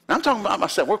 Now, I'm talking about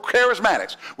myself. We're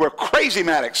charismatics. We're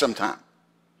crazy-matics sometimes.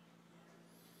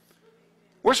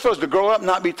 We're supposed to grow up and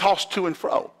not be tossed to and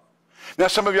fro. Now,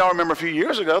 some of y'all remember a few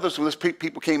years ago, this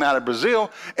people came out of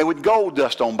Brazil and with gold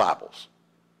dust on Bibles.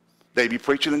 They'd be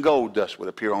preaching and gold dust would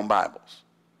appear on Bibles.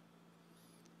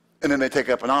 And then they take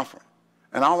up an offering.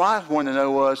 And all I wanted to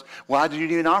know was, why do you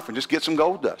need an offering? Just get some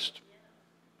gold dust.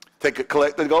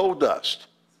 Collect the gold dust.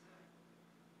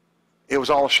 It was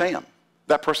all a sham.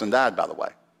 That person died, by the way,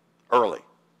 early.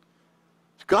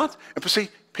 God, and see,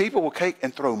 people will take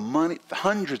and throw money,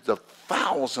 hundreds of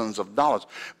thousands of dollars,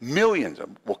 millions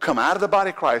will come out of the body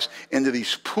of Christ into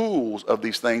these pools of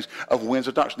these things of winds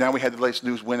of doctrine. Now we had the latest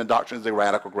news, wind of doctrine is the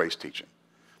radical grace teaching.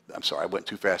 I'm sorry, I went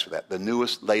too fast for that. The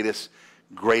newest, latest,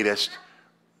 greatest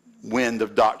wind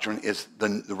of doctrine is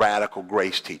the radical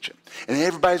grace teaching. And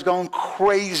everybody's gone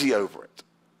crazy over it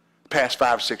the past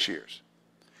 5 or 6 years.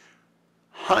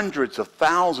 Hundreds of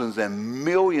thousands and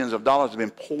millions of dollars have been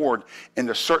poured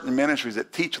into certain ministries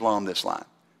that teach along this line.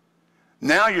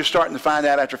 Now you're starting to find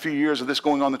out after a few years of this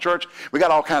going on in the church, we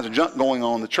got all kinds of junk going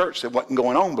on in the church that wasn't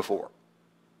going on before.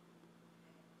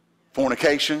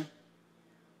 Fornication.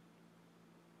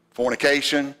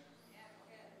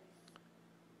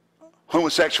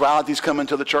 Homosexuality's coming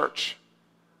to the church.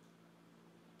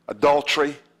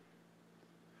 Adultery.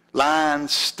 Lying,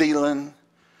 stealing.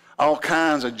 All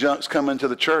kinds of junk's coming to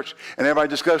the church. And everybody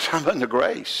just goes, I'm under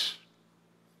grace.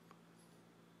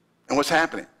 And what's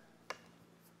happening?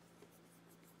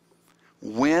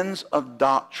 Winds of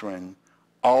doctrine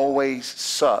always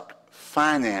suck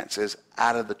finances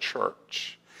out of the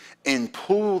church and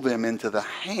pull them into the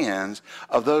hands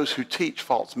of those who teach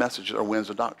false messages or winds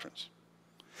of doctrines.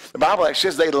 The Bible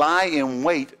actually says they lie in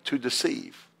wait to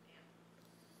deceive.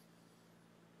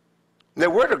 Now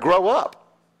we're to grow up.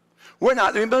 We're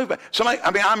not. Somebody,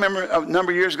 I remember a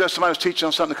number of years ago, somebody was teaching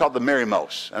on something called the Mary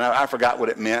Mose, and I forgot what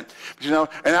it meant.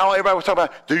 But, and now everybody was talking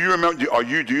about, do you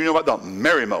know about the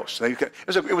Mary Mose?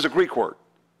 It was a Greek word.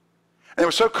 And they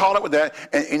were so caught up with that,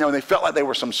 and they felt like they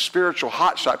were some spiritual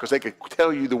hotshot because they could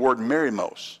tell you the word Mary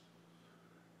Mose.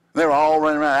 And they were all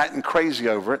running around acting crazy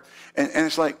over it. And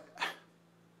it's like,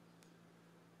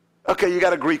 okay, you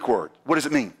got a Greek word. What does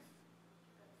it mean?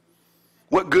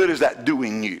 What good is that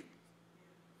doing you?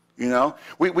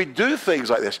 We do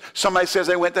things like this. Somebody says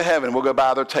they went to heaven, we'll go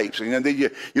buy their tapes. You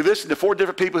listen to 4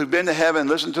 different people who've been to heaven and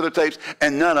listen to their tapes,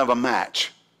 and none of them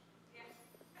match.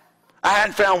 I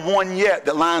hadn't found one yet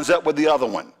that lines up with the other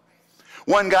one.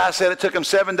 One guy said it took him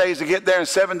 7 days to get there and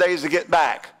 7 days to get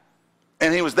back.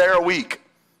 And he was there a week.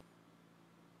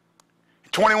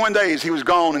 21 days he was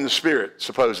gone in the spirit,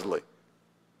 supposedly.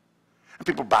 And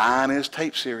people buying his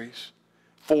tape series.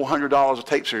 $400 a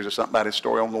tape series or something about his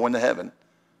story on going to heaven.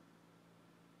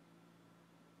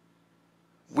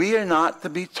 We are not to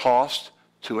be tossed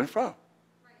to and fro.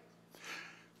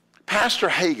 Pastor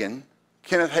Hagin,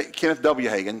 Kenneth W.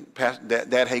 Hagin,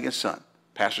 Dad Hagin's son,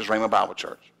 pastors Rhema Bible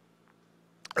Church,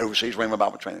 oversees Rhema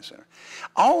Bible Training Center,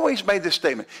 always made this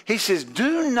statement. He says,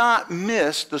 do not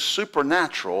miss the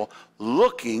supernatural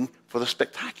looking for the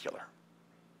spectacular.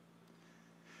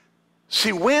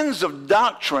 See, winds of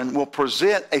doctrine will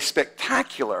present a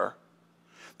spectacular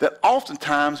that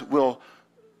oftentimes will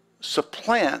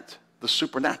supplant the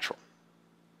supernatural.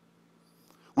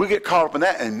 We get caught up in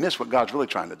that and miss what God's really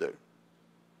trying to do.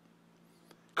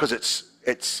 Because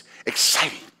it's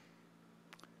exciting.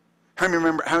 How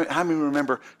many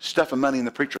remember stuffing money in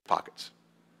the preacher's pockets?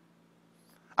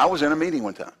 I was in a meeting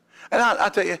one time. And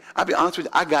I'll tell you, I'll be honest with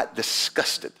you, I got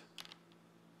disgusted.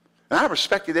 And I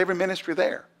respected every ministry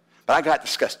there. But I got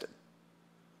disgusted.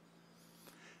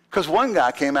 Because one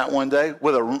guy came out one day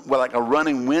with like a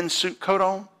running windsuit coat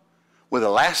on, with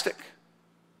elastic,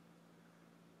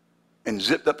 and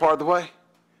zipped up part of the way,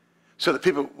 so that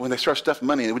people, when they start stuffing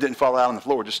money, it didn't fall out on the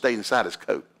floor, just stayed inside his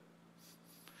coat.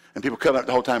 And people coming up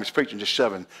the whole time he's preaching, just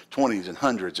shoving 20s and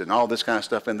 100s and all this kind of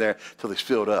stuff in there till he's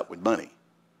filled up with money.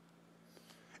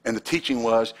 And the teaching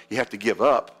was, you have to give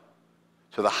up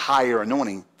to the higher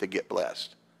anointing to get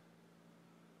blessed.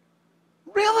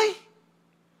 Really?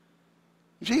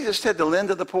 Jesus said to lend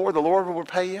to the poor, the Lord will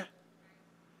repay you.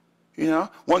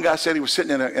 One guy said he was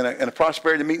sitting in a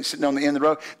prosperity meeting, sitting on the end of the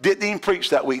road, didn't even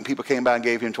preach that week, and people came by and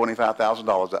gave him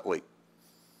 $25,000 that week.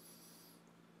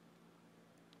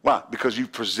 Why? Because you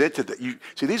presented that.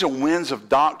 See, these are winds of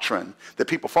doctrine that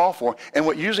people fall for, and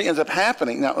what usually ends up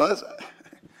happening,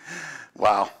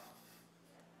 wow.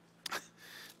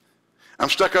 I'm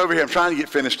stuck over here. I'm trying to get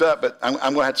finished up, but I'm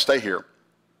going to have to stay here.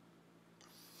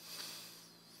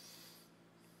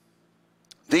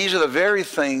 These are the very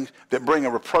things that bring a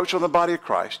reproach on the body of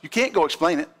Christ. You can't go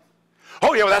explain it.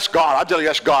 Oh, yeah, well, that's God. I'll tell you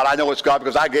that's God. I know it's God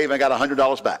because I gave and I got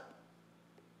 $100 back.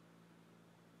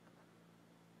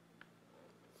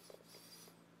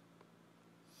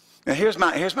 Now, here's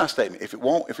my statement. If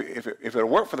it'll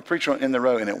work for the preacher in the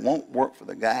row and it won't work for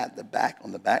the guy at the back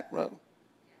on the back row,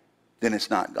 then it's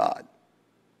not God.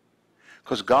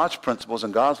 Because God's principles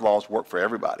and God's laws work for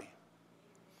everybody.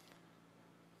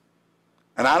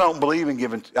 And I don't believe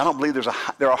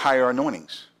there are higher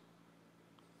anointings.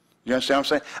 You understand what I'm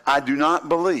saying? I do not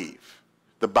believe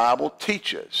the Bible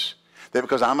teaches that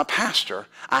because I'm a pastor,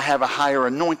 I have a higher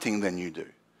anointing than you do.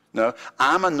 No,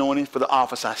 I'm anointed for the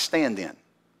office I stand in.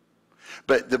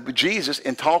 But Jesus,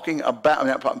 in talking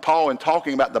about, Paul, in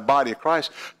talking about the body of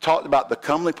Christ, talked about the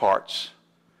comely parts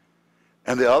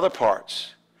and the other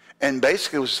parts. And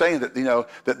basically was saying that,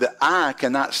 that the eye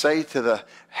cannot say to the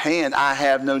hand, I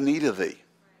have no need of thee.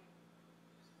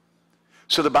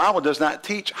 So the Bible does not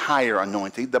teach higher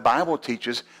anointing. The Bible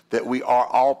teaches that we are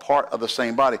all part of the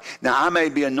same body. Now, I may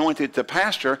be anointed to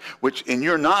pastor, and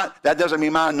you're not. That doesn't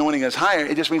mean my anointing is higher.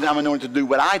 It just means I'm anointed to do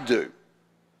what I do.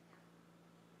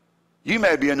 You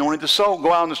may be anointed to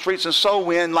go out on the streets and soul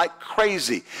win like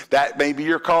crazy. That may be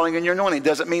your calling and your anointing. It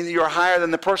doesn't mean that you're higher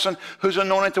than the person who's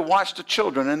anointed to watch the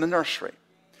children in the nursery.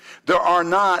 There are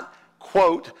not,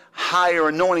 quote, higher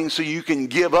anointings so you can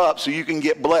give up, so you can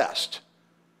get blessed.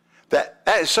 That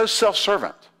is so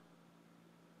self-servant.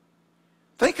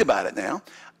 Think about it now.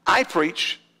 I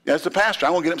preach as the pastor.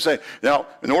 I'm going to get up and say, now,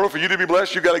 in order for you to be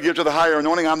blessed, you've got to give to the higher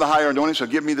anointing. I'm the higher anointing, so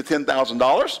give me the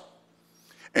 $10,000,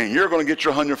 and you're going to get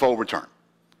your 100-fold return.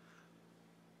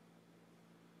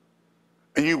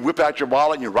 And you whip out your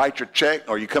wallet and you write your check,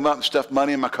 or you come up and stuff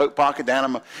money in my coat pocket down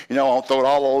in my, I'll throw it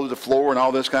all over the floor and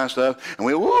all this kind of stuff. And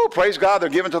woo, praise God, they're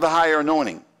given to the higher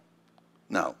anointing.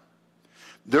 No.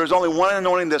 There's only one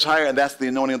anointing that's higher, and that's the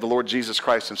anointing of the Lord Jesus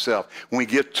Christ himself. When we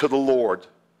give to the Lord,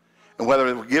 and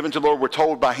whether we're given to the Lord, we're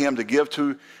told by him to give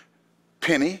to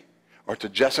Penny or to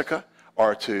Jessica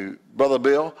or to Brother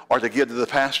Bill or to give to the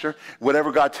pastor.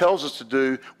 Whatever God tells us to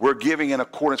do, we're giving in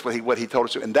accordance with what he told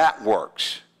us to, and that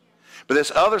works. But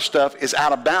this other stuff is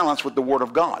out of balance with the Word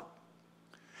of God.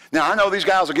 Now, I know these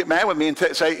guys will get mad with me and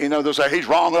say, they'll say, he's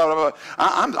wrong. Blah, blah, blah.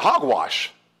 I'm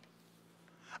hogwash.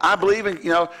 I believe in,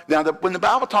 when the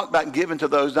Bible talks about giving to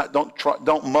those that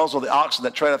don't muzzle the oxen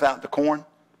that treadeth out the corn,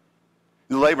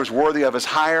 the labor is worthy of his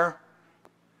hire.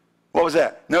 What was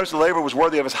that? Notice the labor was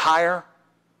worthy of his hire.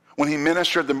 When he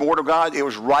ministered the word of God, it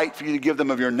was right for you to give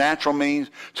them of your natural means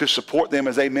to support them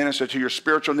as they minister to your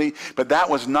spiritual need. But that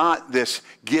was not this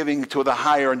giving to the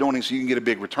higher anointing so you can get a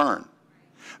big return.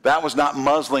 That was not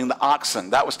muzzling the oxen.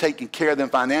 That was taking care of them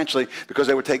financially because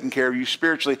they were taking care of you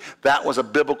spiritually. That was a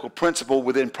biblical principle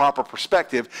within proper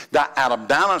perspective, that out of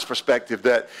balance perspective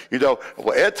that,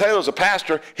 well, Ed Taylor's a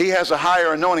pastor. He has a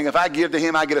higher anointing. If I give to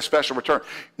him, I get a special return.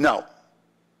 No.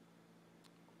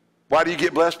 Why do you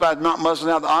get blessed by not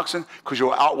muzzling out the oxen? Because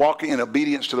you're out walking in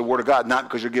obedience to the Word of God, not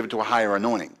because you're given to a higher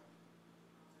anointing.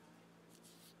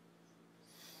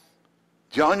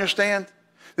 Do y'all understand?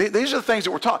 These are the things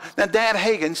that we're taught. Now, Dad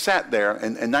Hagin sat there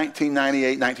in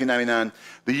 1998, 1999,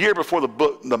 the year before the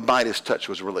book, The Midas Touch,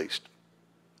 was released.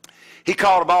 He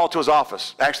called them all to his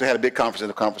office. Actually had a big conference at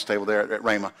the conference table there at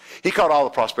Rhema. He called all the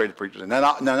prosperity preachers. And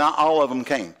not all of them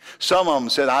came. Some of them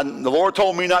said, the Lord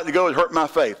told me not to go. It hurt my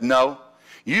faith. No.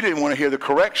 You didn't want to hear the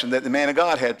correction that the man of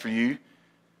God had for you,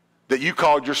 that you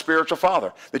called your spiritual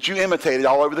father, that you imitated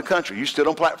all over the country. You stood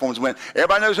on platforms and went,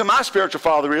 everybody knows who my spiritual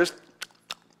father is.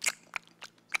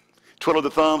 Twiddled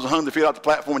the thumbs and hung the feet off the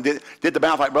platform and did the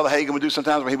bounce like Brother Hagin would do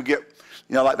sometimes where he would get,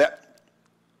 like that.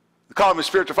 They called him his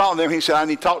spiritual father, and then he said, I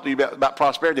need to talk to you about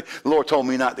prosperity. The Lord told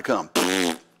me not to come.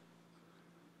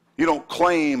 You don't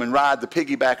claim and ride the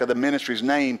piggyback of the ministry's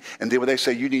name and then when they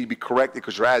say you need to be corrected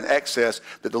because you're riding excess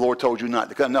that the Lord told you not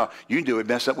to come. No, you do it,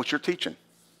 mess up what you're teaching.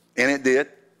 And it did.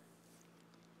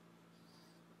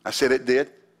 I said it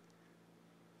did.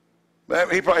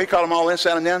 He called them all in,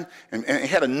 sat them down, and he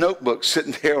had a notebook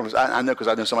sitting there. I know because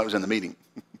I know somebody was in the meeting.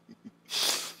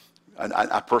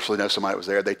 I personally know somebody was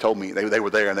there. They told me, they were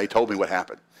there, and they told me what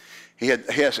happened. He had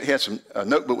some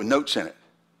notebook with notes in it.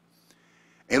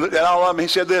 And he looked at all of them, and he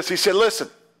said this. He said, listen,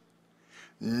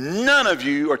 none of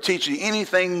you are teaching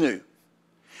anything new.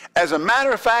 As a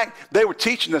matter of fact, they were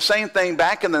teaching the same thing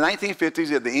back in the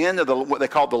 1950s at the end of what they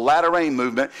called the Latter Rain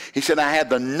movement. He said, I had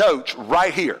the notes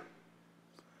right here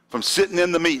from sitting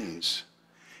in the meetings.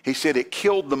 He said it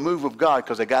killed the move of God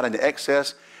because they got into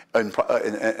excess and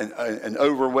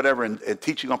over whatever and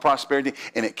teaching on prosperity,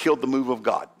 and it killed the move of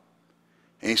God.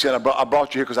 And he said, I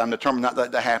brought you here because I'm determined not to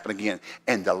let that happen again.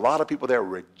 And a lot of people there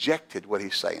rejected what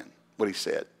he's saying, what he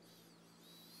said.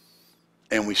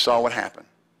 And we saw what happened.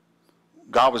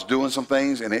 God was doing some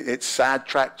things, and it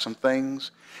sidetracked some things.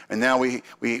 And now we're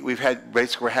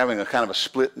having a kind of a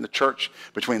split in the church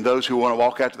between those who want to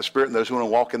walk after the Spirit and those who want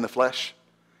to walk in the flesh.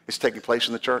 It's taking place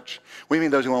in the church. What do you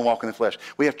mean those who want to walk in the flesh?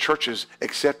 We have churches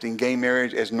accepting gay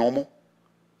marriage as normal,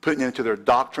 putting it into their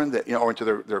doctrine or into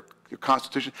their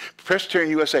constitution.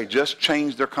 Presbyterian USA just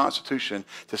changed their constitution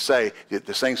to say that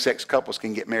the same-sex couples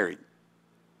can get married.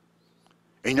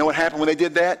 And you know what happened when they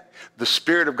did that? The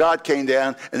Spirit of God came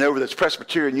down, and over this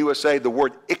Presbyterian USA, the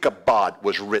word Ichabod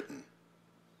was written.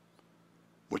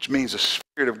 which means the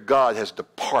Spirit of God has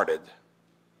departed.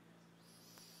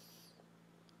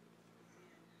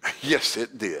 Yes,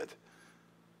 it did.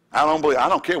 I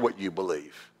don't care what you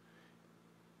believe.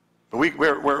 But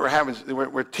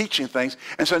we're teaching things.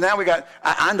 And so now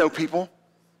I know people.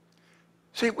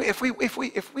 See, if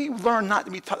we learn not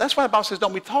to be taught, that's why the Bible says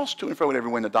don't be tossed to and fro with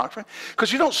every wind of doctrine.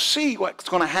 Because you don't see what's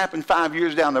going to happen 5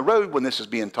 years down the road when this is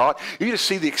being taught. You just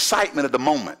see the excitement of the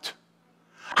moment.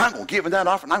 I'm going to give that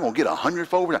offering. I'm going to get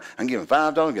 100-fold. I'm giving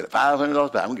 $5, get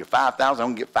 $500 back. I'm going to give 5,000. I'm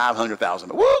going to get 500,000.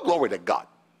 Woo, glory to God.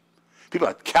 People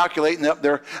are calculating up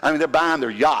they're buying their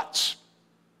yachts.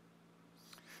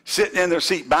 Sitting in their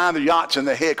seat, buying their yachts in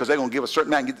their head because they're going to give a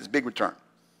certain amount and get this big return.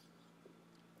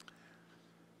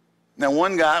 Now,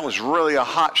 one guy was really a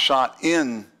hot shot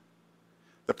in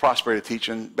the prosperity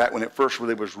teaching back when it first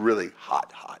really was really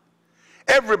hot.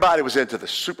 Everybody was into the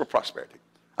super prosperity.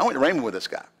 I went to Raymond with this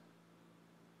guy.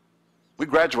 We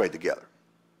graduated together.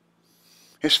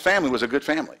 His family was a good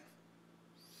family.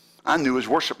 I knew his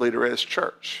worship leader at his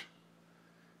church.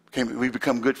 We've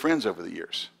become good friends over the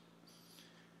years.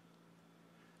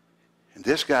 And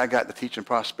this guy got to teaching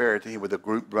prosperity with a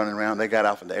group running around. They got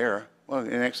off in the air. Well, the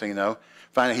next thing you know,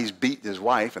 finally he's beaten his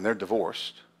wife and they're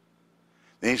divorced.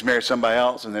 Then he's married somebody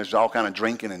else and there's all kind of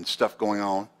drinking and stuff going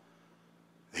on.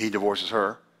 He divorces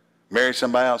her. Married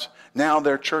somebody else. Now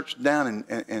they're churched down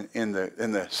in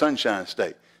the Sunshine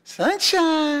State.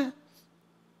 Sunshine!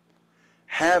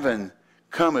 Having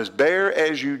come as bare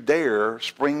as you dare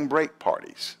spring break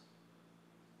parties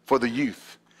for the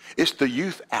youth. It's the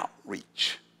youth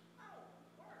outreach.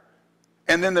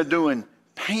 And then they're doing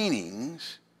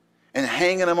paintings and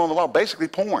hanging them on the wall, basically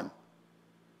porn.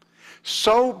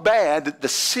 So bad that the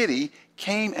city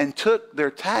came and took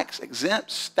their tax-exempt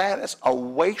status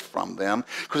away from them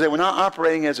because they were not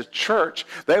operating as a church.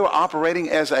 They were operating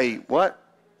as a what?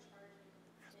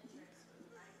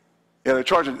 Yeah,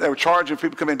 they were charging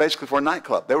people coming in basically for a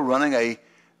nightclub. They were running a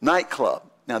nightclub.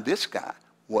 Now, this guy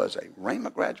was a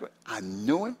Rhema graduate. I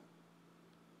knew him.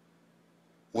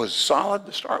 Was solid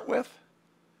to start with.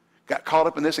 Got caught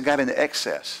up in this and got into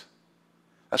excess.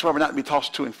 That's why we're not to be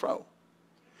tossed to and fro.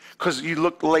 Because you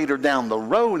look later down the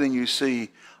road and you see,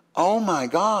 oh my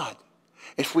God,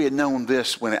 if we had known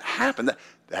this when it happened.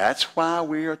 That's why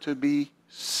we are to be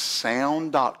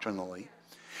sound doctrinally.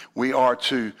 We are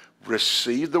to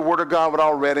receive the Word of God with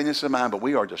all readiness of mind, but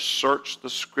we are to search the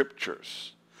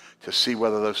Scriptures to see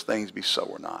whether those things be so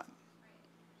or not.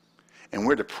 And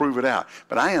we're to prove it out.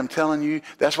 But I am telling you,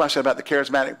 that's why I said about the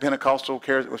charismatic Pentecostal,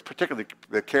 it was particularly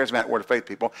the charismatic Word of Faith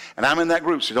people. And I'm in that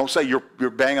group, so don't say you're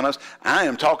banging us. I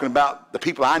am talking about the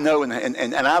people I know and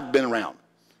I've been around.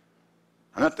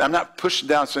 I'm not pushing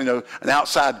down an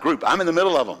outside group. I'm in the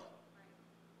middle of them.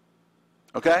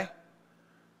 Okay?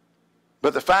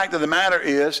 But the fact of the matter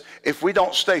is, if we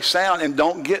don't stay sound and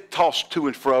don't get tossed to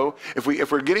and fro,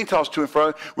 if we're getting tossed to and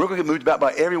fro, we're going to get moved about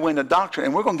by every wind of doctrine,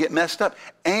 and we're going to get messed up,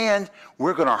 and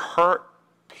we're going to hurt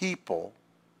people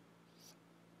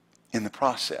in the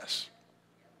process.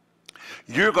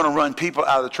 You're going to run people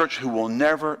out of the church who will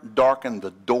never darken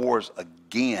the doors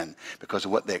again because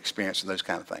of what they experience and those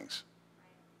kind of things.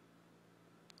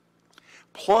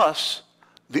 Plus,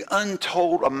 the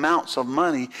untold amounts of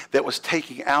money that was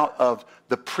taken out of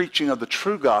the preaching of the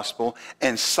true gospel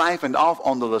and siphoned off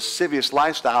on the lascivious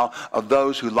lifestyle of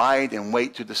those who lied in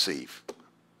wait to deceive.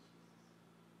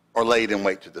 Or laid in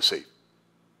wait to deceive.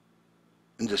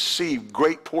 And deceive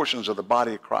great portions of the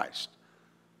body of Christ.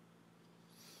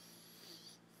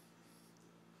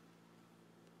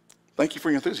 Thank you for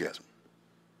your enthusiasm.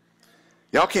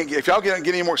 If y'all get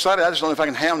any more excited, I just don't know if I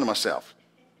can handle myself.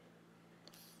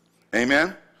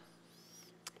 Amen?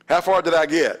 How far did I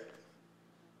get?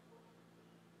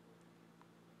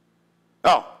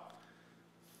 Oh.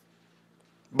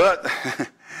 But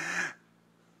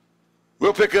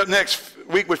we'll pick up next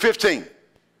week with 15.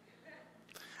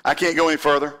 I can't go any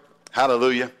further.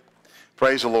 Hallelujah.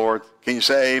 Praise the Lord. Can you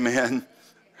say amen?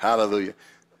 Hallelujah.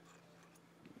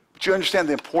 But you understand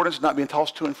the importance of not being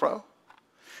tossed to and fro?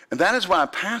 And that is why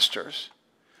pastors...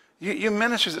 You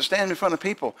ministers that stand in front of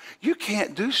people, you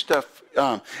can't do stuff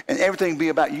and everything be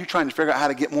about you trying to figure out how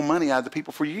to get more money out of the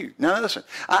people for you. Now listen,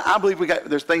 I believe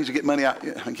there's things to get money out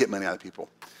of people.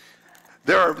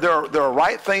 There are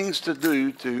right things to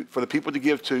do for the people to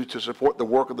give to support the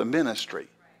work of the ministry.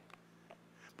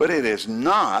 But it is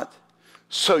not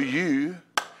so you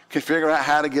can figure out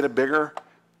how to get a bigger,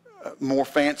 more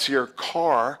fancier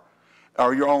car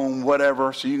or your own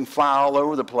whatever so you can fly all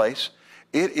over the place.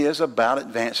 It is about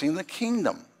advancing the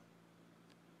kingdom.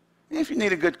 If you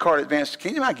need a good car to advance the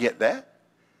kingdom, I get that.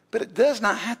 But it does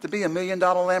not have to be $1 million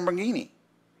Lamborghini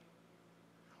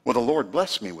Well, the Lord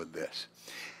blessed me with this.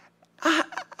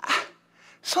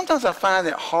 Sometimes I find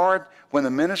it hard when the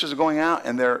ministers are going out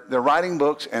and they're writing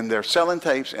books and they're selling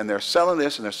tapes and they're selling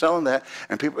this and they're selling that,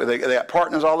 and people they got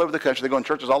partners all over the country. They go in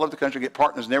churches all over the country, get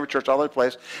partners in every church all over the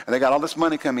place, and they got all this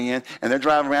money coming in, and they're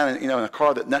driving around in a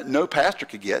car that no pastor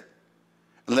could get,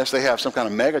 unless they have some kind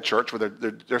of mega church where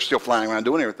they're still flying around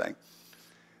doing everything.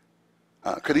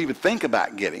 Could even think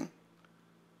about getting.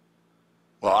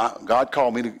 Well, God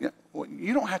called me to. Well,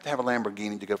 you don't have to have a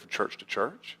Lamborghini to go from church to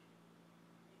church.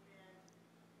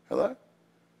 Hello?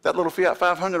 That little Fiat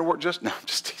 500 will work just... No, I'm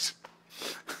just teasing.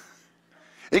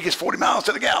 It gets 40 miles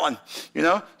to the gallon.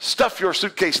 Stuff your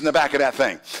suitcase in the back of that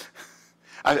thing.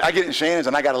 I get in Shannon's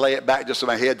and I got to lay it back just so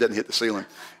my head doesn't hit the ceiling.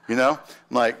 I'm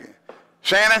like,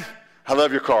 Shannon, I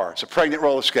love your car. It's a pregnant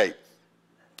roller skate.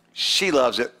 She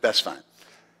loves it. That's fine.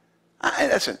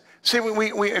 Listen, see,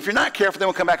 if you're not careful, then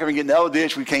we'll come back and get no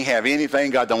ditch. We can't have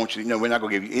anything. God don't want you to, we're not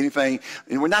going to give you anything.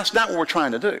 And that's not what we're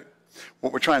trying to do.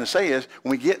 What we're trying to say is,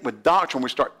 when we get with doctrine, we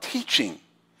start teaching.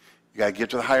 You got to get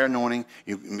to the higher anointing.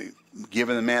 You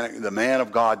giving the man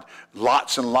of God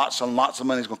lots and lots and lots of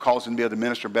money is going to cause him to be able to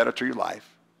minister better to your life.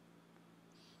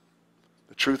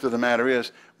 The truth of the matter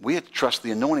is, we have to trust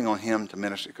the anointing on him to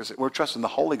minister, because we're trusting the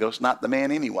Holy Ghost, not the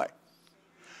man anyway.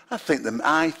 I think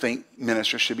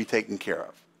ministers should be taken care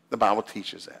of. The Bible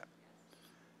teaches that.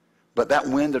 But that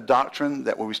wind of doctrine,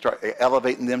 that when we start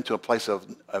elevating them to a place of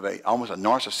almost a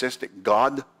narcissistic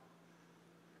God,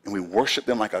 and we worship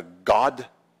them like a God,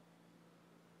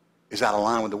 is out of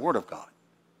line with the Word of God.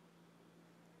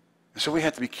 And so we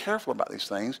have to be careful about these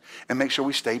things and make sure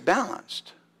we stay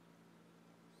balanced.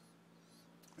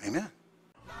 Amen.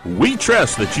 We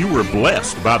trust that you were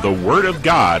blessed by the Word of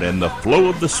God and the flow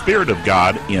of the Spirit of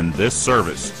God in this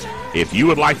service. If you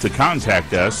would like to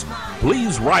contact us,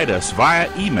 please write us via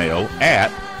email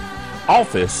at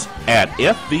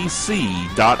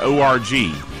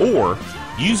office@fvc.org or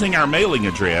using our mailing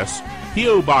address,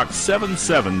 P.O. Box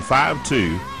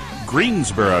 7752,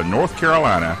 Greensboro, North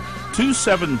Carolina,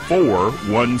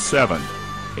 27417.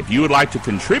 If you would like to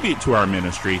contribute to our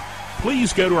ministry,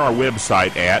 please go to our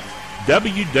website at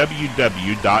www.fvc.org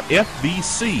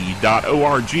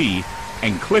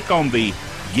and click on the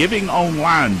Giving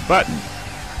Online button.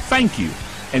 Thank you,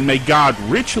 and may God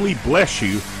richly bless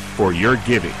you for your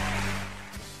giving.